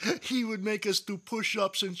 Yeah, he would make us do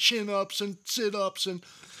push-ups and chin-ups and sit-ups. And,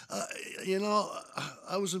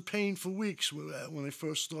 I was in pain for weeks when I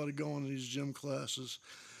first started going to these gym classes.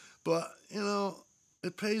 But,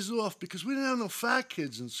 it pays off because we didn't have no fat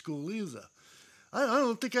kids in school either. I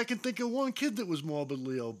don't think I can think of one kid that was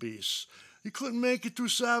morbidly obese. You couldn't make it through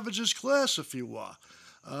Savage's class if you were.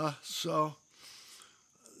 So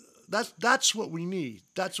that's what we need.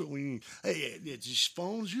 That's what we need. Hey, these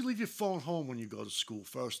phones, you leave your phone home when you go to school,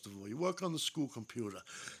 first of all. You work on the school computer.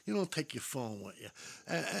 You don't take your phone with you.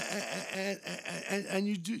 And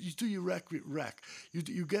you do your rec.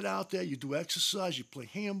 You get out there, you do exercise, you play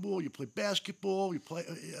handball, you play basketball, you play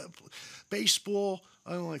baseball.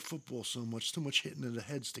 I don't like football so much. Too much hitting of the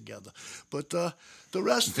heads together. But the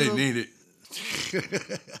rest of them... They need it.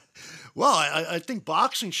 Well, I think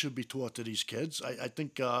boxing should be taught to these kids. I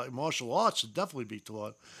think martial arts should definitely be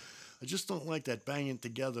taught. I just don't like that banging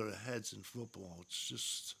together of heads in football. It's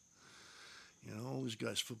just, all these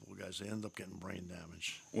guys, football guys, they end up getting brain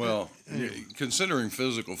damage. Well, anyway. Considering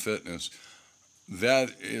physical fitness, that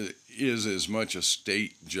is as much a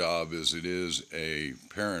state job as it is a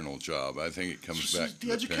parental job. I think it comes back to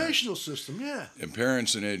the educational system, yeah. And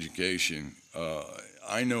parents and education,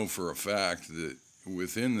 I know for a fact that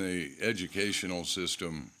within the educational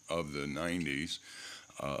system of the 90s,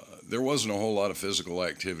 there wasn't a whole lot of physical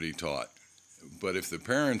activity taught. But if the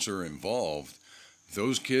parents are involved,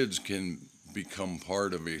 those kids can become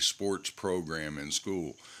part of a sports program in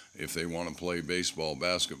school. If they want to play baseball,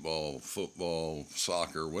 basketball, football,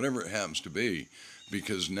 soccer, whatever it happens to be,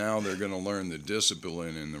 because now they're going to learn the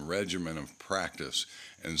discipline and the regimen of practice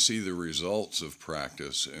and see the results of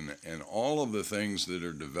practice and all of the things that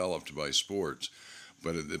are developed by sports.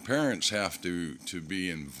 But the parents have to be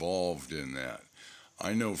involved in that.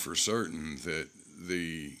 I know for certain that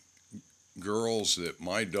the girls that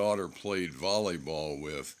my daughter played volleyball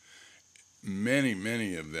with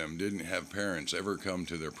many of them didn't have parents ever come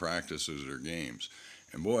to their practices or games.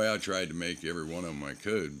 And boy, I tried to make every one of them I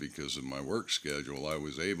could because of my work schedule. I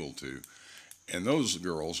was able to. And those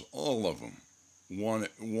girls, all of them,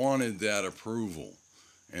 wanted that approval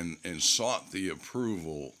and sought the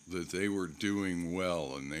approval that they were doing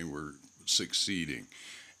well and they were succeeding.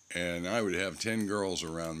 And I would have 10 girls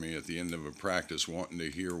around me at the end of a practice wanting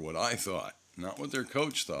to hear what I thought, not what their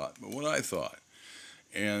coach thought, but what I thought.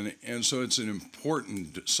 And so it's an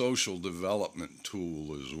important social development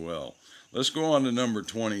tool as well. Let's go on to number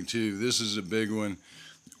 22. This is a big one.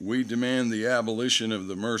 We demand the abolition of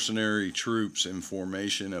the mercenary troops and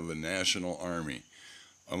formation of a national army.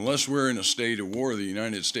 Unless we're in a state of war, the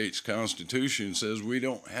United States Constitution says we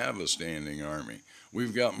don't have a standing army.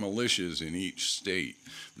 We've got militias in each state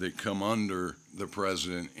that come under the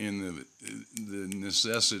president in the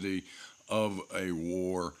necessity of a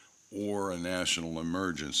war or a national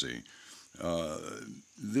emergency.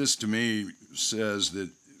 This to me says that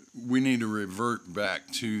we need to revert back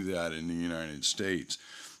to that in the United States,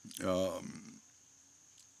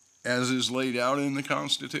 as is laid out in the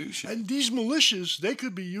Constitution. And these militias, they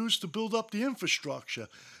could be used to build up the infrastructure.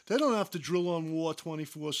 They don't have to drill on war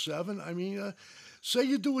 24/7. I mean, say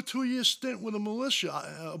you do a 2-year stint with a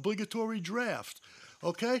militia, obligatory draft,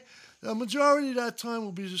 okay? The majority of that time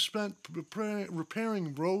will be spent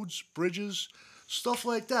repairing roads, bridges, stuff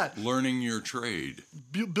like that. Learning your trade.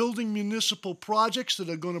 Building municipal projects that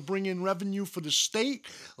are going to bring in revenue for the state,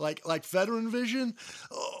 like Veteran Vision.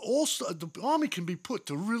 Also, the Army can be put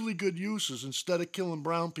to really good uses instead of killing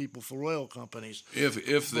brown people for oil companies.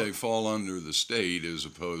 If they fall under the state as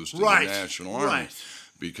opposed to Right, the National Army. right.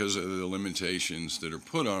 Because of the limitations that are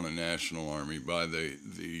put on a national army by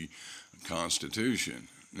the Constitution.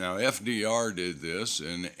 Now, FDR did this,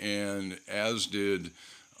 and as did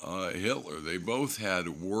Hitler. They both had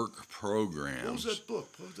work programs. What was that book?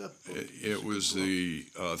 It was the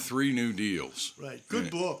Three New Deals. Right,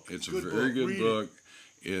 good book. It's good a very good Read book.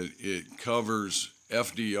 It covers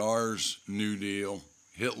FDR's New Deal,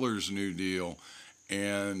 Hitler's New Deal,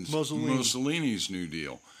 and Mussolini's New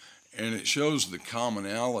Deal. And it shows the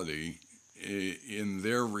commonality in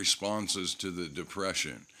their responses to the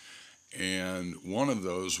Depression. And one of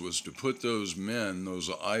those was to put those men, those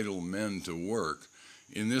idle men, to work.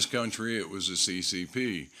 In this country, it was the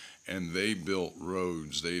CCP, and they built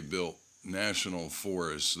roads, they built national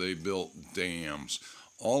forests, they built dams.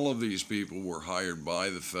 All of these people were hired by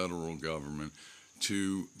the federal government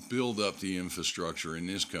to build up the infrastructure in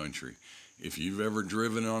this country. If you've ever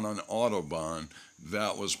driven on an Autobahn,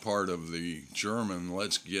 that was part of the German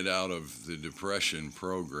let's get out of the Depression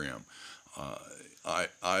program.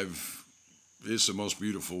 It's the most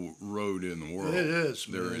beautiful road in the world. It is,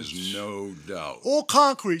 man. There is no doubt. All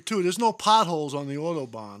concrete, too. There's no potholes on the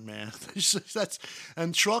Autobahn, man.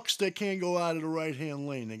 And trucks, they can't go out of the right-hand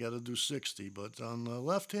lane. They got to do 60. But on the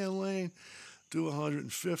left-hand lane, do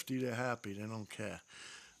 150. They're happy. They don't care.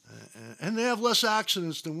 And they have less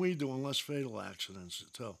accidents than we do, and less fatal accidents,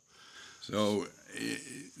 too. So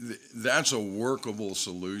that's a workable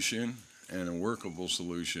solution, and a workable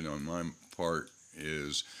solution on my part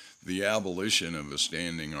is the abolition of a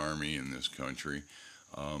standing army in this country,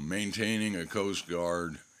 maintaining a Coast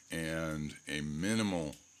Guard and a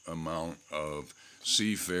minimal amount of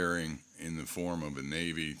seafaring in the form of a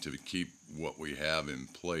Navy to keep what we have in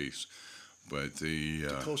place. But the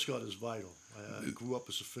Coast Guard is vital. I grew up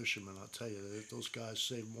as a fisherman. I'll tell you, those guys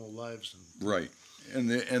save more lives than... Right.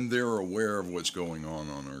 And they're aware of what's going on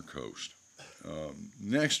our coast.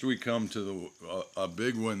 Next, we come to a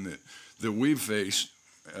big one that we've faced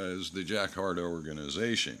as the Jack Hart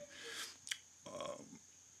organization.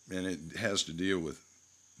 And it has to deal with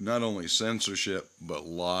not only censorship, but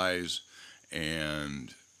lies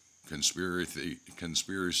and conspiracy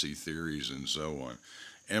theories and so on.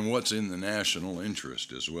 And what's in the national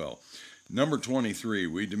interest as well. Number 23,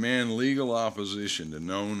 we demand legal opposition to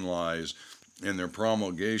known lies and their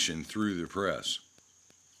promulgation through the press.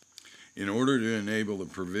 In order to enable the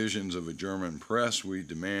provisions of a German press, we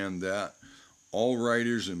demand that all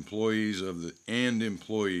writers, employees of the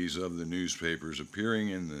newspapers appearing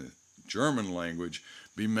in the German language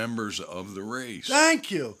be members of the race. Thank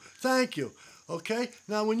you. Okay?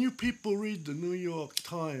 Now, when you people read the New York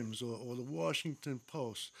Times or the Washington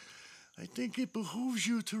Post, I think it behooves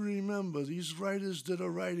you to remember these writers that are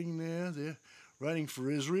writing there, they're writing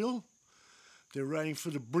for Israel, they're writing for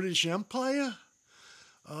the British Empire,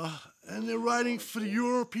 And they're writing for the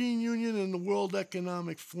European Union and the World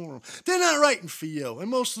Economic Forum. They're not writing for you, and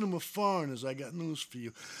most of them are foreigners. I got news for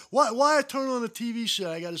you. Why I turn on a TV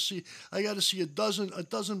show? I got to see a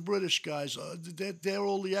dozen British guys. They're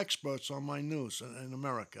all the experts on my news in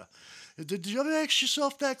America. Did you ever ask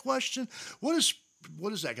yourself that question? What is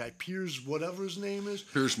that guy, Piers, whatever his name is?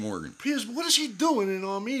 Piers Morgan. Piers, what is he doing in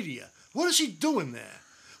our media? What is he doing there?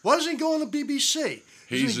 Why doesn't he go on the BBC?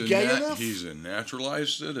 He's he gay enough? He's a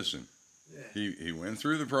naturalized citizen. Yeah. He went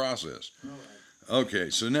through the process. All right. Okay,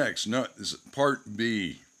 so next, part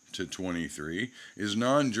B to 23 is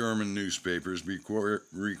non-German newspapers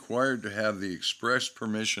required to have the express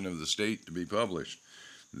permission of the state to be published.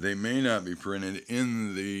 They may not be printed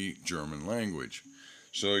in the German language.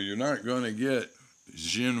 So you're not going to get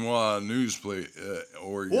Xinhua newsplay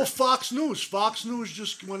or Fox News. Fox News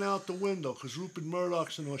just went out the window because Rupert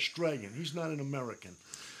Murdoch's an Australian. He's not an American.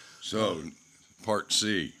 So, part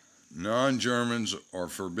C. Non-Germans are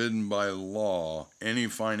forbidden by law any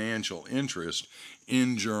financial interest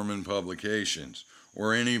in German publications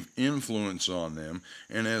or any influence on them,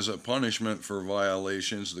 and as a punishment for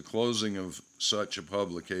violations, the closing of such a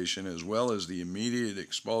publication as well as the immediate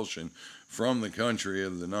expulsion from the country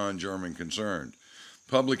of the non-German concerned.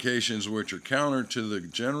 Publications which are counter to the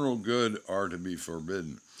general good are to be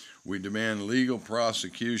forbidden. We demand legal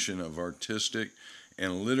prosecution of artistic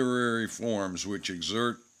and literary forms which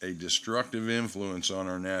exert a destructive influence on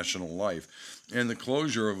our national life, and the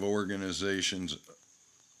closure of organizations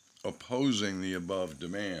opposing the above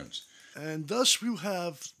demands. And thus you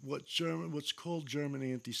have what's called German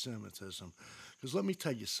anti-Semitism. Because let me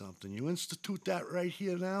tell you something. You institute that right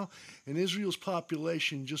here now, and Israel's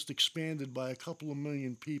population just expanded by a couple of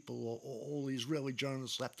million people. All the Israeli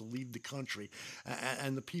journalists have to leave the country,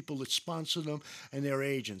 and the people that sponsor them and their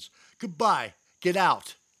agents. Goodbye. Get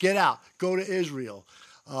out. Get out. Go to Israel.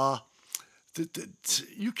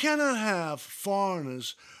 You cannot have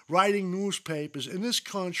foreigners writing newspapers in this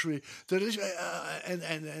country that is,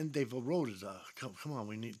 and they've eroded. Come on,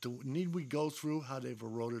 need we go through how they've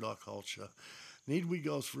eroded our culture? Need we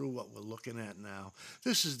go through what we're looking at now?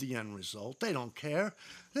 This is the end result. They don't care.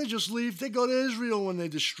 They just leave. They go to Israel when they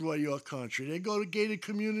destroy your country. They go to gated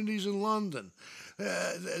communities in London.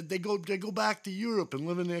 They go back to Europe and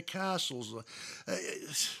live in their castles.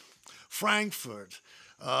 Frankfurt.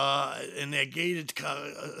 In their gated,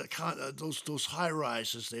 those high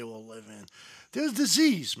rises they all live in. They're a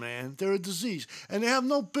disease, man. They're a disease. And they have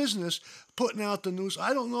no business putting out the news.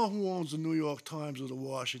 I don't know who owns the New York Times or the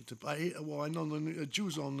Washington. I know the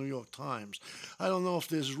Jews own the New York Times. I don't know if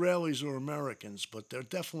they're Israelis or Americans, but they're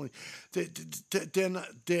definitely,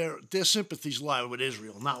 their sympathies lie with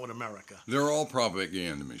Israel, not with America. They're all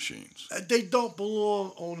propaganda machines. They don't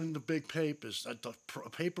belong owning the big papers. The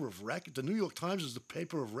paper of record. The New York Times is the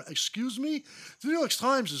paper of record. Excuse me? The New York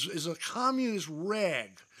Times is a communist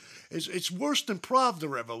rag. It's worse than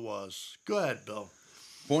Pravda ever was. Go ahead, Bill.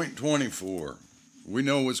 Point 24. We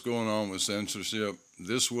know what's going on with censorship.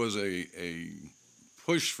 This was a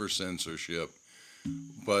push for censorship,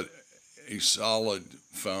 but a solid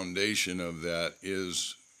foundation of that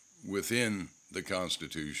is within the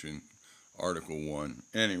Constitution, Article 1.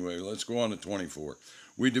 Anyway, let's go on to 24.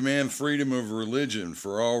 We demand freedom of religion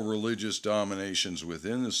for all religious dominations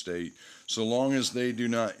within the state, so long as they do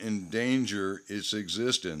not endanger its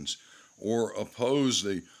existence or oppose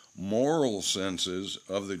the moral senses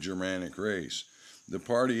of the Germanic race. The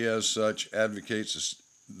party as such advocates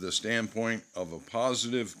the standpoint of a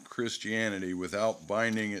positive Christianity without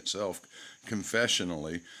binding itself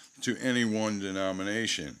confessionally to any one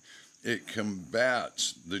denomination. It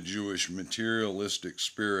combats the Jewish materialistic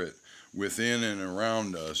spirit within and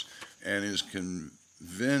around us and is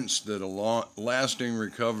convinced that a lasting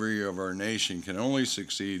recovery of our nation can only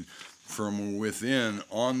succeed from within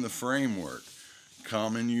on the framework.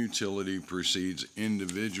 Common utility precedes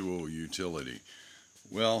individual utility.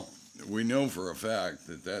 Well, we know for a fact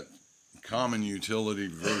that common utility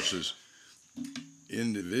versus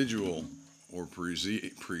individual or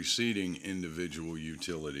preceding individual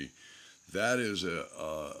utility, that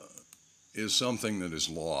is something that is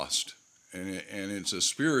lost. And it's a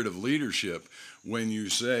spirit of leadership when you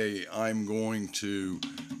say, I'm going to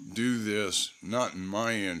do this not in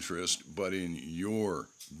my interest, but in your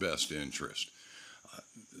best interest.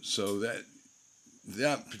 So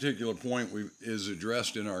that particular point is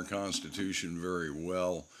addressed in our Constitution very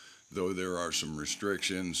well, though there are some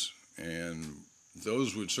restrictions, and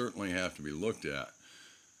those would certainly have to be looked at.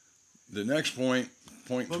 The next point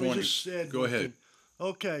 20. Go ahead.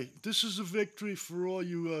 Okay, this is a victory for all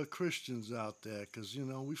you Christians out there, because,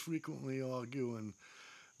 we frequently argue, and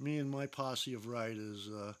me and my posse of writers,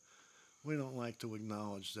 we don't like to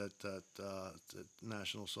acknowledge that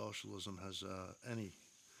National Socialism has any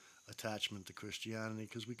attachment to Christianity,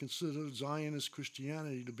 because we consider Zionist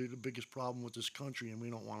Christianity to be the biggest problem with this country, and we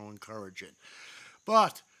don't want to encourage it.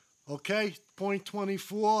 But, okay, point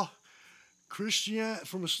 24,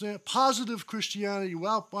 positive Christianity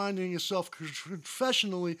without binding yourself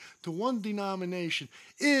confessionally to one denomination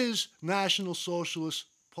is National Socialist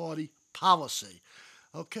Party policy.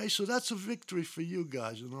 Okay, so that's a victory for you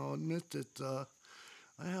guys, and I'll admit that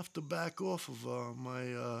I have to back off of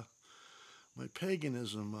my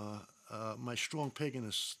paganism, my strong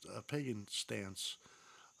pagan stance,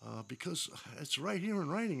 because it's right here in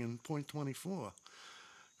writing in point 24.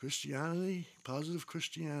 Christianity, positive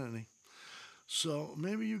Christianity. So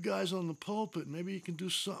maybe you guys on the pulpit, maybe you can do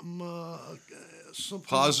something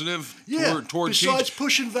positive toward besides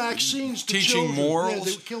pushing vaccines to teaching children. morals,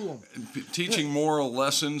 they kill them. Teaching moral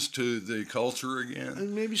lessons to the culture again.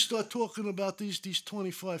 And maybe start talking about these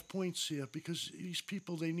 25 points here, because these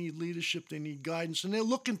people, they need leadership, they need guidance, and they're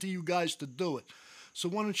looking to you guys to do it. So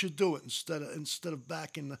why don't you do it instead of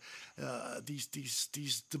backing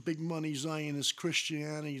the big money Zionist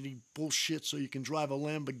Christianity bullshit, so you can drive a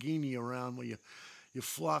Lamborghini around where your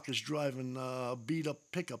flock is driving beat up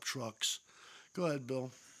pickup trucks. Go ahead,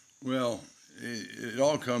 Bill. Well, it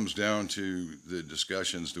all comes down to the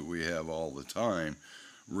discussions that we have all the time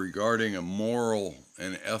regarding a moral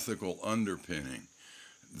and ethical underpinning.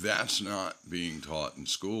 That's not being taught in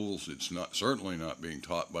schools. It's certainly not being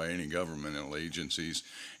taught by any governmental agencies,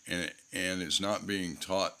 and it's not being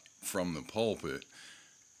taught from the pulpit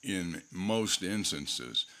in most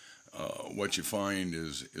instances. What you find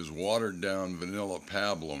is watered down vanilla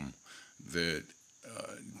pablum that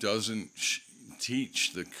doesn't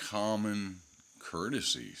teach the common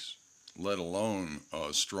courtesies, let alone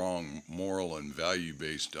a strong moral and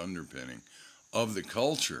value-based underpinning of the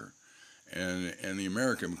culture. And the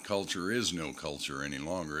American culture is no culture any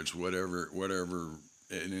longer. It's whatever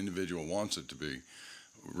an individual wants it to be,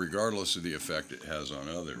 regardless of the effect it has on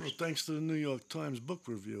others. Well, thanks to the New York Times book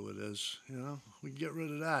review, it is. We get rid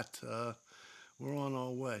of that. We're on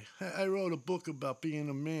our way. I wrote a book about being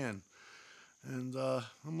a man, and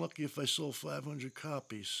I'm lucky if I sold 500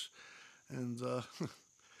 copies. And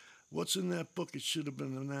what's in that book? It should have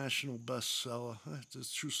been a national bestseller. It's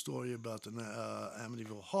a true story about the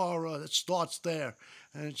Amityville Horror. It starts there,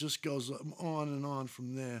 and it just goes on and on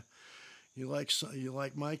from there. You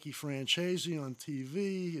like Mikey Francesi on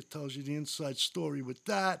TV. It tells you the inside story with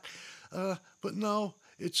that. But no,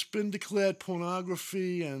 it's been declared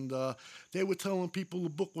pornography, and they were telling people the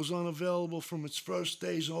book was unavailable from its first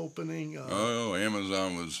day's opening.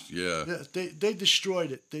 Amazon was, yeah. They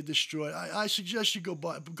destroyed it. I suggest you go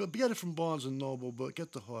get it from Barnes & Noble, but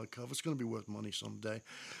get the hardcover. It's going to be worth money someday.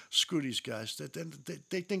 Screw these guys.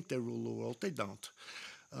 They think they rule the world. They don't.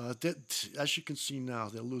 As you can see now,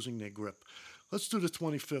 they're losing their grip. Let's do the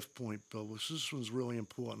 25th point, Bill. This one's really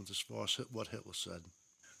important as far as what Hitler said.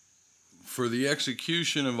 For the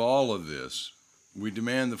execution of all of this, we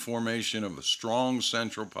demand the formation of a strong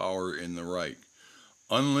central power in the Reich,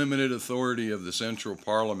 unlimited authority of the central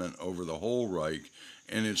parliament over the whole Reich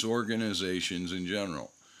and its organizations in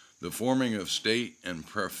general, the forming of state and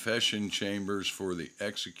profession chambers for the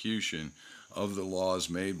execution of the laws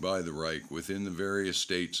made by the Reich within the various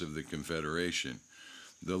states of the Confederation.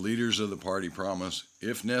 The leaders of the party promise,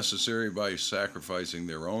 if necessary by sacrificing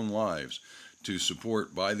their own lives, to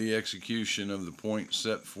support by the execution of the points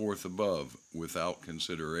set forth above without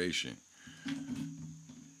consideration.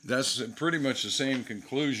 That's pretty much the same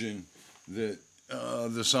conclusion that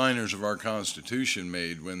the signers of our Constitution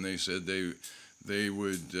made when they said they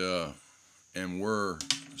would and were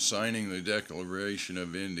signing the Declaration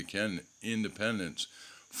of Independence,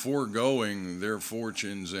 foregoing their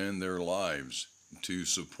fortunes and their lives to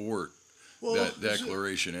support that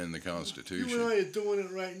Declaration and the Constitution. You and I are doing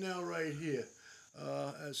it right now, right here.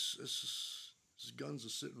 As his guns are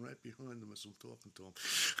sitting right behind him as I'm talking to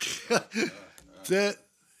him. That,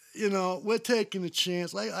 we're taking a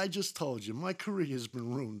chance. Like I just told you, my career has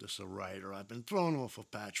been ruined as a writer. I've been thrown off of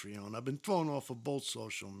Patreon. I've been thrown off of both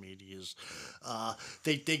social medias.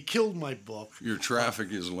 They killed my book. Your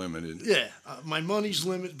traffic is limited. Yeah, my money's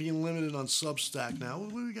being limited on Substack now.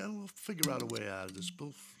 We'll figure out a way out of this.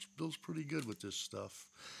 Bill's pretty good with this stuff.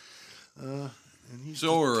 And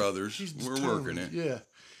so are others. We're working it. Yeah,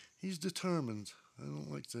 he's determined. I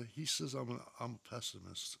don't like to. He says I'm a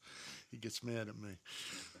pessimist. He gets mad at me.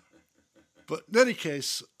 But in any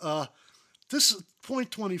case, this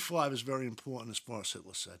point 25 is very important as far as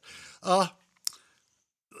Hitler said.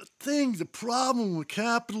 thing, the problem with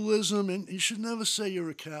capitalism, and you should never say you're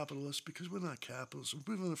a capitalist because we're not capitalists.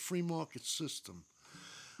 We're in a free market system.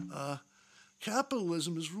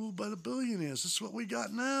 Capitalism is ruled by the billionaires. This is what we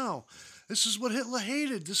got now. This is what Hitler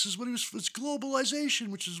hated. This is what it's globalization,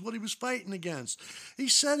 which is what he was fighting against. He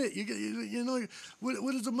said it. You know,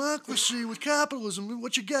 with a democracy, with capitalism,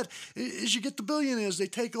 what you get is you get the billionaires. They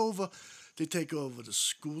take over. They take over the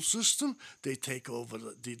school system. They take over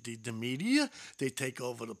the media. They take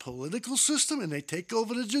over the political system, and they take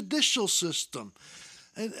over the judicial system.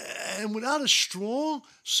 And without a strong,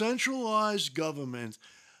 centralized government,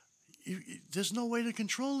 there's no way to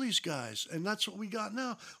control these guys, and that's what we got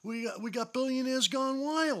now. We got billionaires gone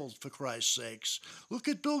wild, for Christ's sakes. Look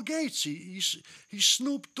at Bill Gates. He's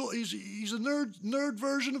Snoop Dogg. He's a nerd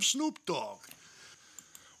version of Snoop Dogg.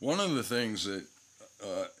 One of the things that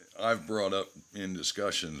I've brought up in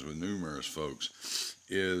discussions with numerous folks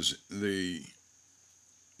is the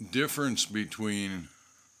difference between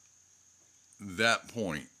that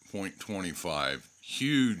point 25,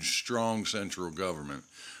 huge, strong central government,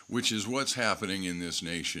 which is what's happening in this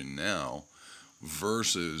nation now,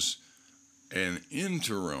 versus an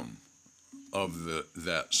interim of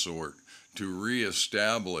that sort to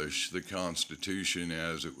reestablish the Constitution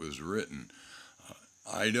as it was written.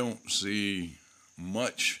 I don't see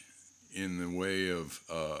much in the way of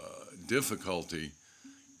difficulty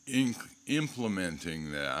in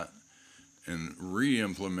implementing that and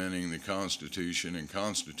re-implementing the Constitution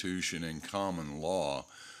and common law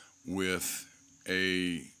with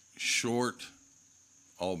a short,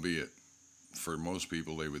 albeit for most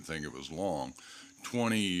people they would think it was long,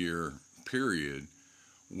 20-year period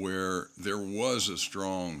where there was a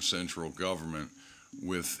strong central government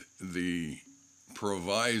with the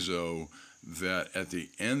proviso that at the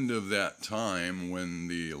end of that time, when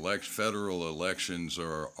the federal elections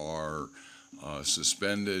are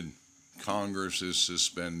suspended, Congress is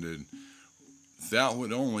suspended, that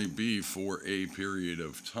would only be for a period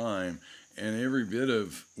of time, and every bit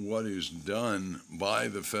of what is done by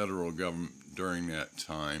the federal government during that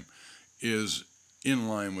time is in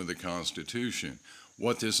line with the Constitution.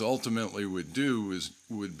 What this ultimately would do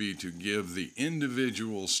would be to give the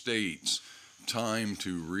individual states time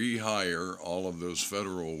to rehire all of those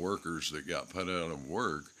federal workers that got put out of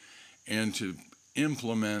work and to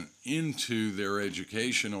implement into their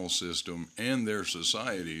educational system and their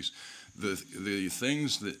societies the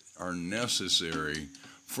things that are necessary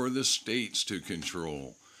for the states to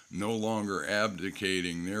control, no longer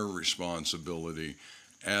abdicating their responsibility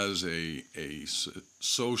as a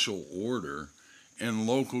social order, and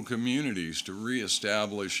local communities to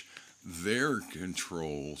reestablish their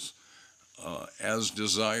controls as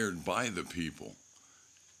desired by the people.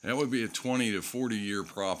 That would be a 20 to 40 year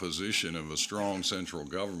proposition of a strong central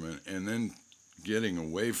government, and then getting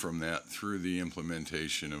away from that through the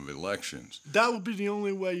implementation of elections. That would be the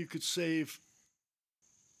only way you could save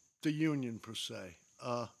the Union, per se.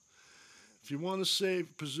 If you want to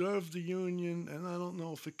preserve the Union, and I don't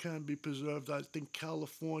know if it can be preserved, I think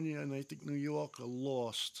California and I think New York are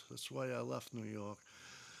lost. That's why I left New York.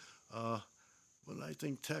 But I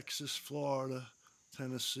think Texas, Florida,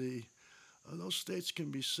 Tennessee, those states can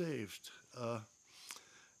be saved.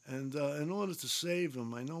 And in order to save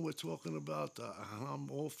them, I know we're talking about, I'm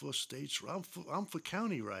all for states, I'm for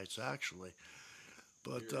county rights, actually.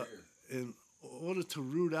 But in order to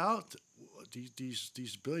root out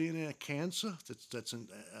these billionaire cancer that's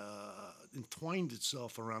entwined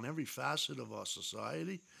itself around every facet of our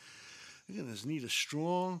society, you're going to need a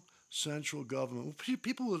strong central government.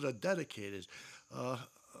 People that are dedicated,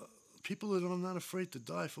 people that are not afraid to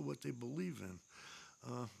die for what they believe in.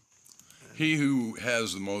 He who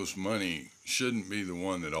has the most money shouldn't be the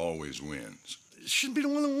one that always wins. Shouldn't be the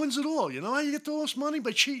one that wins it all. You know how you get the most money?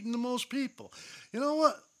 By cheating the most people. You know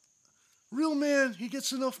what? Real man, he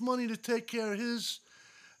gets enough money to take care of his,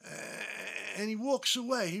 and he walks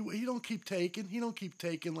away. He don't keep taking. He don't keep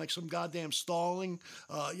taking like some goddamn starling.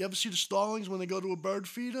 You ever see the starlings when they go to a bird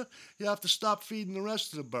feeder? You have to stop feeding the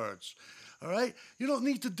rest of the birds. All right? You don't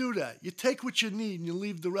need to do that. You take what you need and you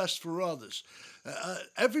leave the rest for others.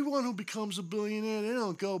 Everyone who becomes a billionaire, they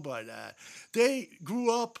don't go by that. They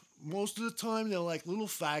grew up, most of the time, they're like little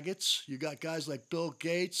faggots. You got guys like Bill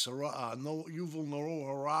Gates, Yuval Noah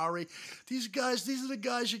Harari. These are the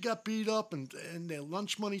guys who got beat up and their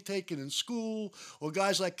lunch money taken in school. Or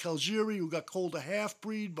guys like Calgary, who got called a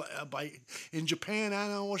half-breed in Japan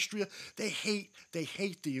and Austria. They hate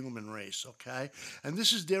the human race, okay? And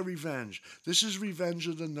this is their revenge. This is revenge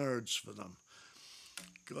of the nerds for them.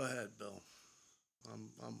 Go ahead, Bill.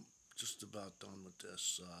 I'm just about done with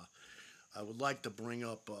this. I would like to bring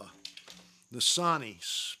up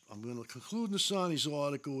Nasani's. I'm going to conclude Nasani's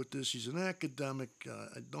article with this. He's an academic.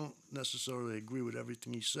 I don't necessarily agree with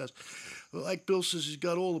everything he says. But like Bill says, he's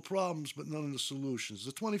got all the problems, but none of the solutions.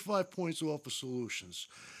 The 25 points offer solutions.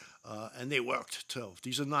 And they worked too.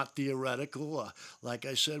 These are not theoretical. Like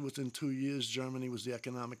I said, within 2 years, Germany was the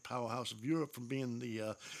economic powerhouse of Europe from being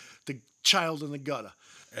the child in the gutter.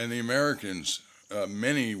 And the Americans,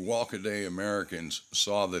 many walk-a-day Americans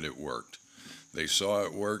saw that it worked. They saw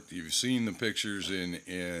it worked. You've seen the pictures in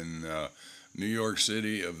New York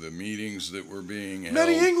City of the meetings that were being held.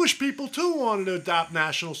 Many English people, too, wanted to adopt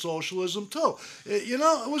National Socialism, too. It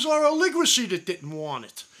was our oligarchy that didn't want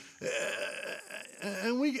it.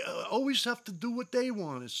 And we always have to do what they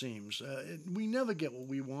want, it seems. We never get what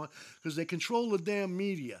we want because they control the damn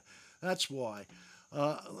media. That's why.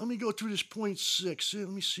 Let me go through this point 6. Let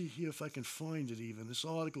me see here if I can find it even. This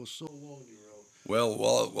article is so long, you wrote. Well,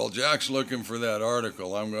 while Jack's looking for that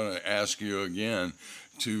article, I'm going to ask you again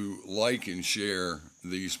to like and share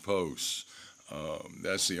these posts.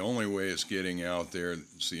 That's the only way it's getting out there.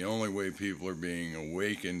 It's the only way people are being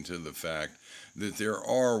awakened to the fact that there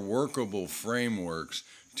are workable frameworks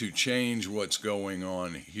to change what's going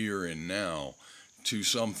on here and now to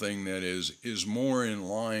something that is more in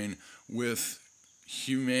line with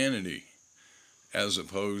humanity as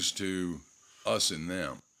opposed to us and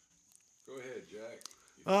them. Go ahead, Jack.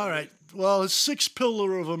 All right. Well, it's 6th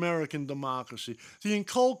pillar of American democracy, the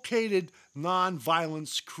inculcated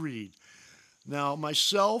nonviolence creed. Now,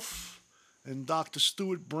 myself and Dr.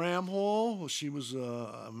 Stuart Bramhall, she was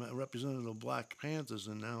a representative of Black Panthers,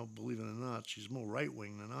 and now, believe it or not, she's more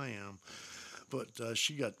right-wing than I am. But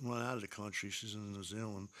she got run out of the country. She's in New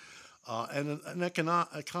Zealand. And an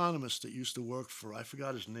economist that used to work for, I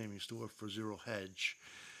forgot his name, he used to work for Zero Hedge.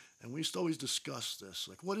 And we used to always discuss this,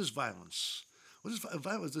 like, what is violence? What is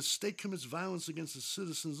violence? The state commits violence against its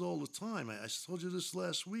citizens all the time. I told you this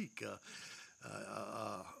last week.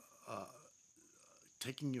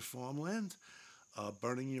 Taking your farmland,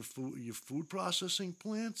 burning your food processing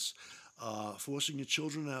plants, forcing your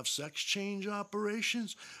children to have sex change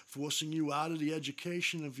operations, forcing you out of the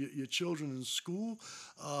education of your children in school,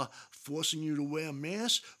 forcing you to wear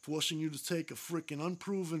masks, forcing you to take a freaking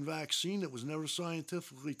unproven vaccine that was never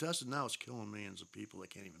scientifically tested. Now it's killing millions of people. They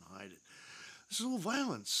can't even hide it. This is all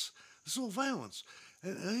violence.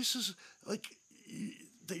 And this is like...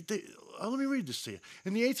 let me read this to you.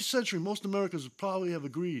 In the 18th century, most Americans would probably have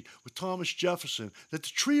agreed with Thomas Jefferson that the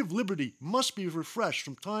tree of liberty must be refreshed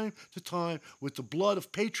from time to time with the blood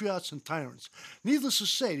of patriots and tyrants. Needless to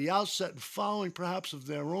say, the outset and following perhaps of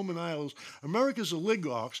their Roman idols, America's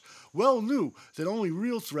oligarchs well knew that only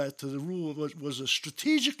real threat to the rule was a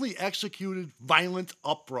strategically executed violent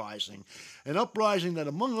uprising. An uprising that,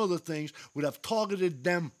 among other things, would have targeted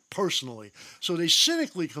them personally. So they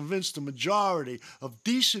cynically convinced the majority of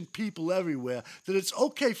decent people everywhere that it's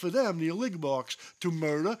okay for them, the oligarchs, to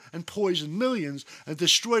murder and poison millions and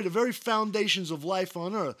destroy the very foundations of life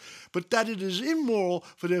on earth, but that it is immoral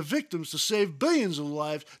for their victims to save billions of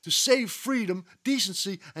lives, to save freedom,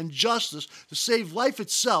 decency, and justice, to save life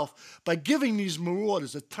itself by giving these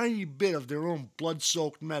marauders a tiny bit of their own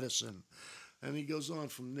blood-soaked medicine. And he goes on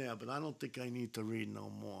from there, but I don't think I need to read no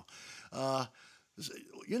more.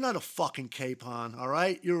 You're not a fucking capon, all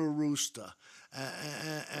right? You're a rooster.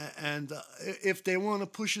 And if they want to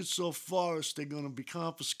push it so far as they're going to be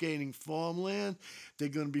confiscating farmland, they're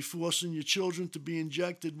going to be forcing your children to be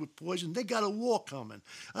injected with poison. They got a war coming.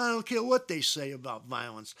 I don't care what they say about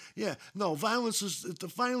violence. Yeah, no, violence is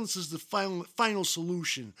the final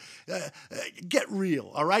solution. Get real,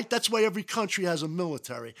 all right? That's why every country has a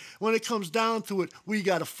military. When it comes down to it, we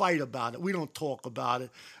got to fight about it. We don't talk about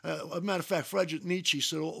it. As a matter of fact, Friedrich Nietzsche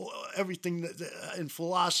said everything in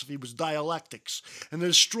philosophy was dialectic. And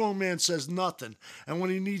the strong man says nothing. And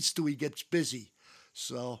when he needs to, he gets busy.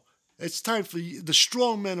 So it's time for the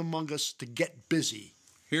strong men among us to get busy.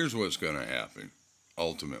 Here's what's going to happen,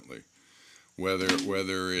 ultimately. Whether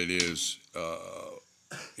it is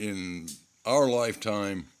in our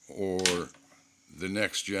lifetime or the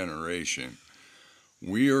next generation,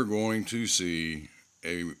 we are going to see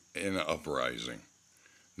an uprising.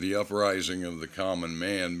 The uprising of the common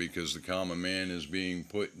man, because the common man is being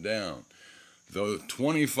put down. The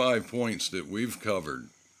 25 points that we've covered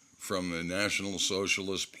from the National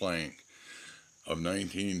Socialist plank of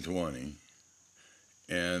 1920,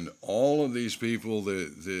 and all of these people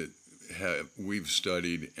that we've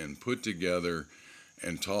studied and put together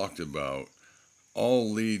and talked about, all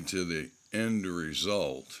lead to the end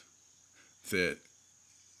result that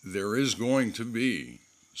there is going to be,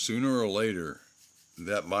 sooner or later,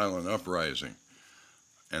 that violent uprising.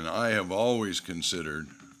 And I have always considered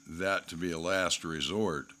that to be a last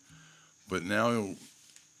resort. But now,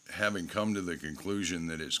 having come to the conclusion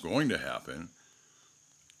that it's going to happen,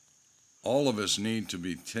 all of us need to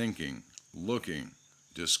be thinking, looking,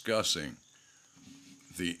 discussing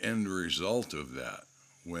the end result of that.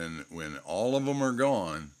 When all of them are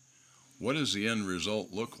gone, what does the end result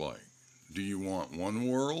look like? Do you want one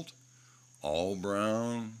world, all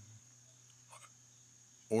brown?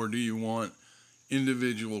 Or do you want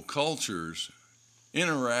individual cultures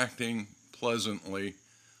interacting pleasantly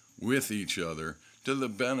with each other to the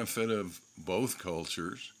benefit of both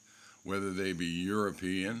cultures, whether they be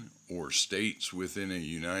European or states within a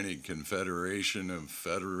united confederation of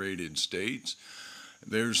federated states?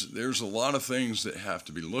 There's a lot of things that have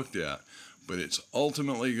to be looked at, but it's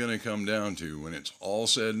ultimately going to come down to, when it's all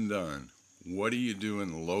said and done, what are you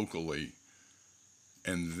doing locally,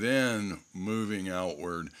 and then moving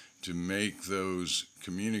outward to make those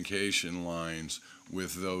communication lines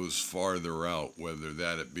with those farther out, whether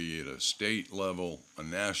that be at a state level, a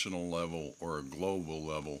national level, or a global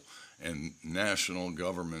level, and national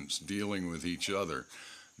governments dealing with each other.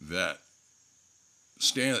 That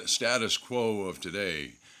status quo of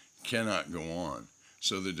today cannot go on.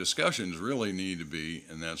 So the discussions really need to be,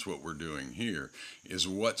 and that's what we're doing here, is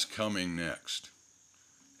what's coming next.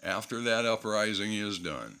 After that uprising is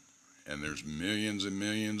done, and there's millions and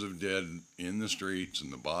millions of dead in the streets,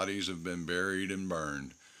 and the bodies have been buried and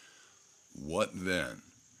burned, what then?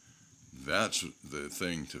 That's the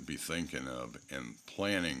thing to be thinking of and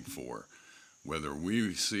planning for. Whether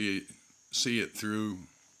we see it through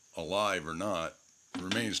alive or not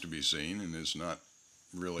remains to be seen, and it's not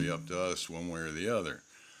really up to us one way or the other.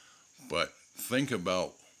 But think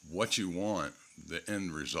about what you want the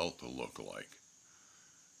end result to look like.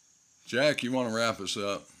 Jack, you want to wrap us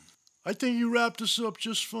up? I think you wrapped us up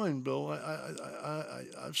just fine, Bill.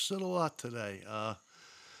 I've said a lot today. I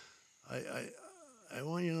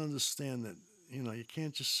want you to understand that, you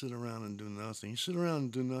can't just sit around and do nothing. You sit around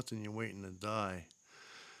and do nothing, you're waiting to die.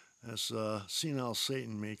 As senile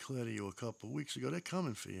Satan made clear to you a couple of weeks ago, they're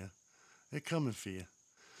coming for you. They're coming for you.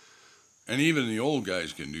 And even the old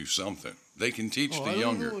guys can do something. They can teach the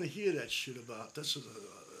younger. I don't want to hear that shit about. That's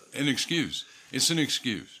an excuse. It's an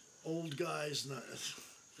excuse. Old guys. Not,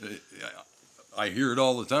 I hear it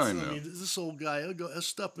all the time now. This old guy, he'll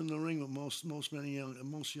step in the ring with most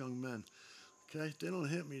young men. Okay, they don't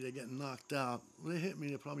hit me, they're getting knocked out. When they hit me,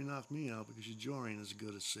 they probably knock me out because your jaw ain't as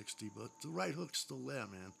good as 60. But the right hook's still there,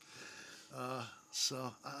 man.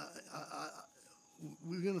 So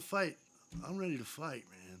we're gonna fight. I'm ready to fight,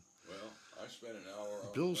 man. Well, I spent an hour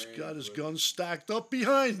on Bill's the range. got his guns stacked up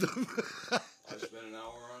behind him. I spent an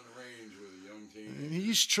hour on the range with a young teenager. And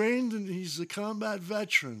he's trained, and he's a combat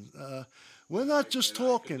veteran. We're not just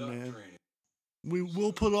talking, man. Training. We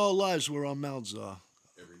will put our lives where our mouths are.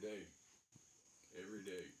 Every day. Every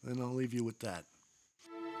day. And I'll leave you with that.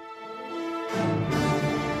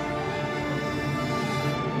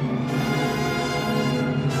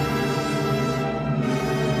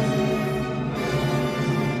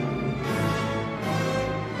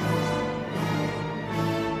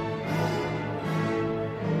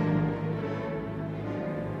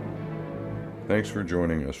 Thanks for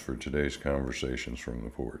joining us for today's Conversations from the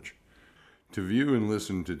Porch. To view and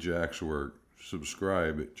listen to Jack's work,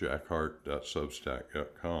 subscribe at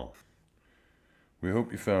jackhart.substack.com. We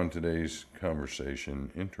hope you found today's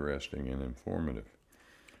conversation interesting and informative.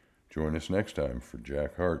 Join us next time for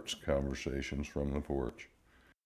Jack Hart's Conversations from the Porch.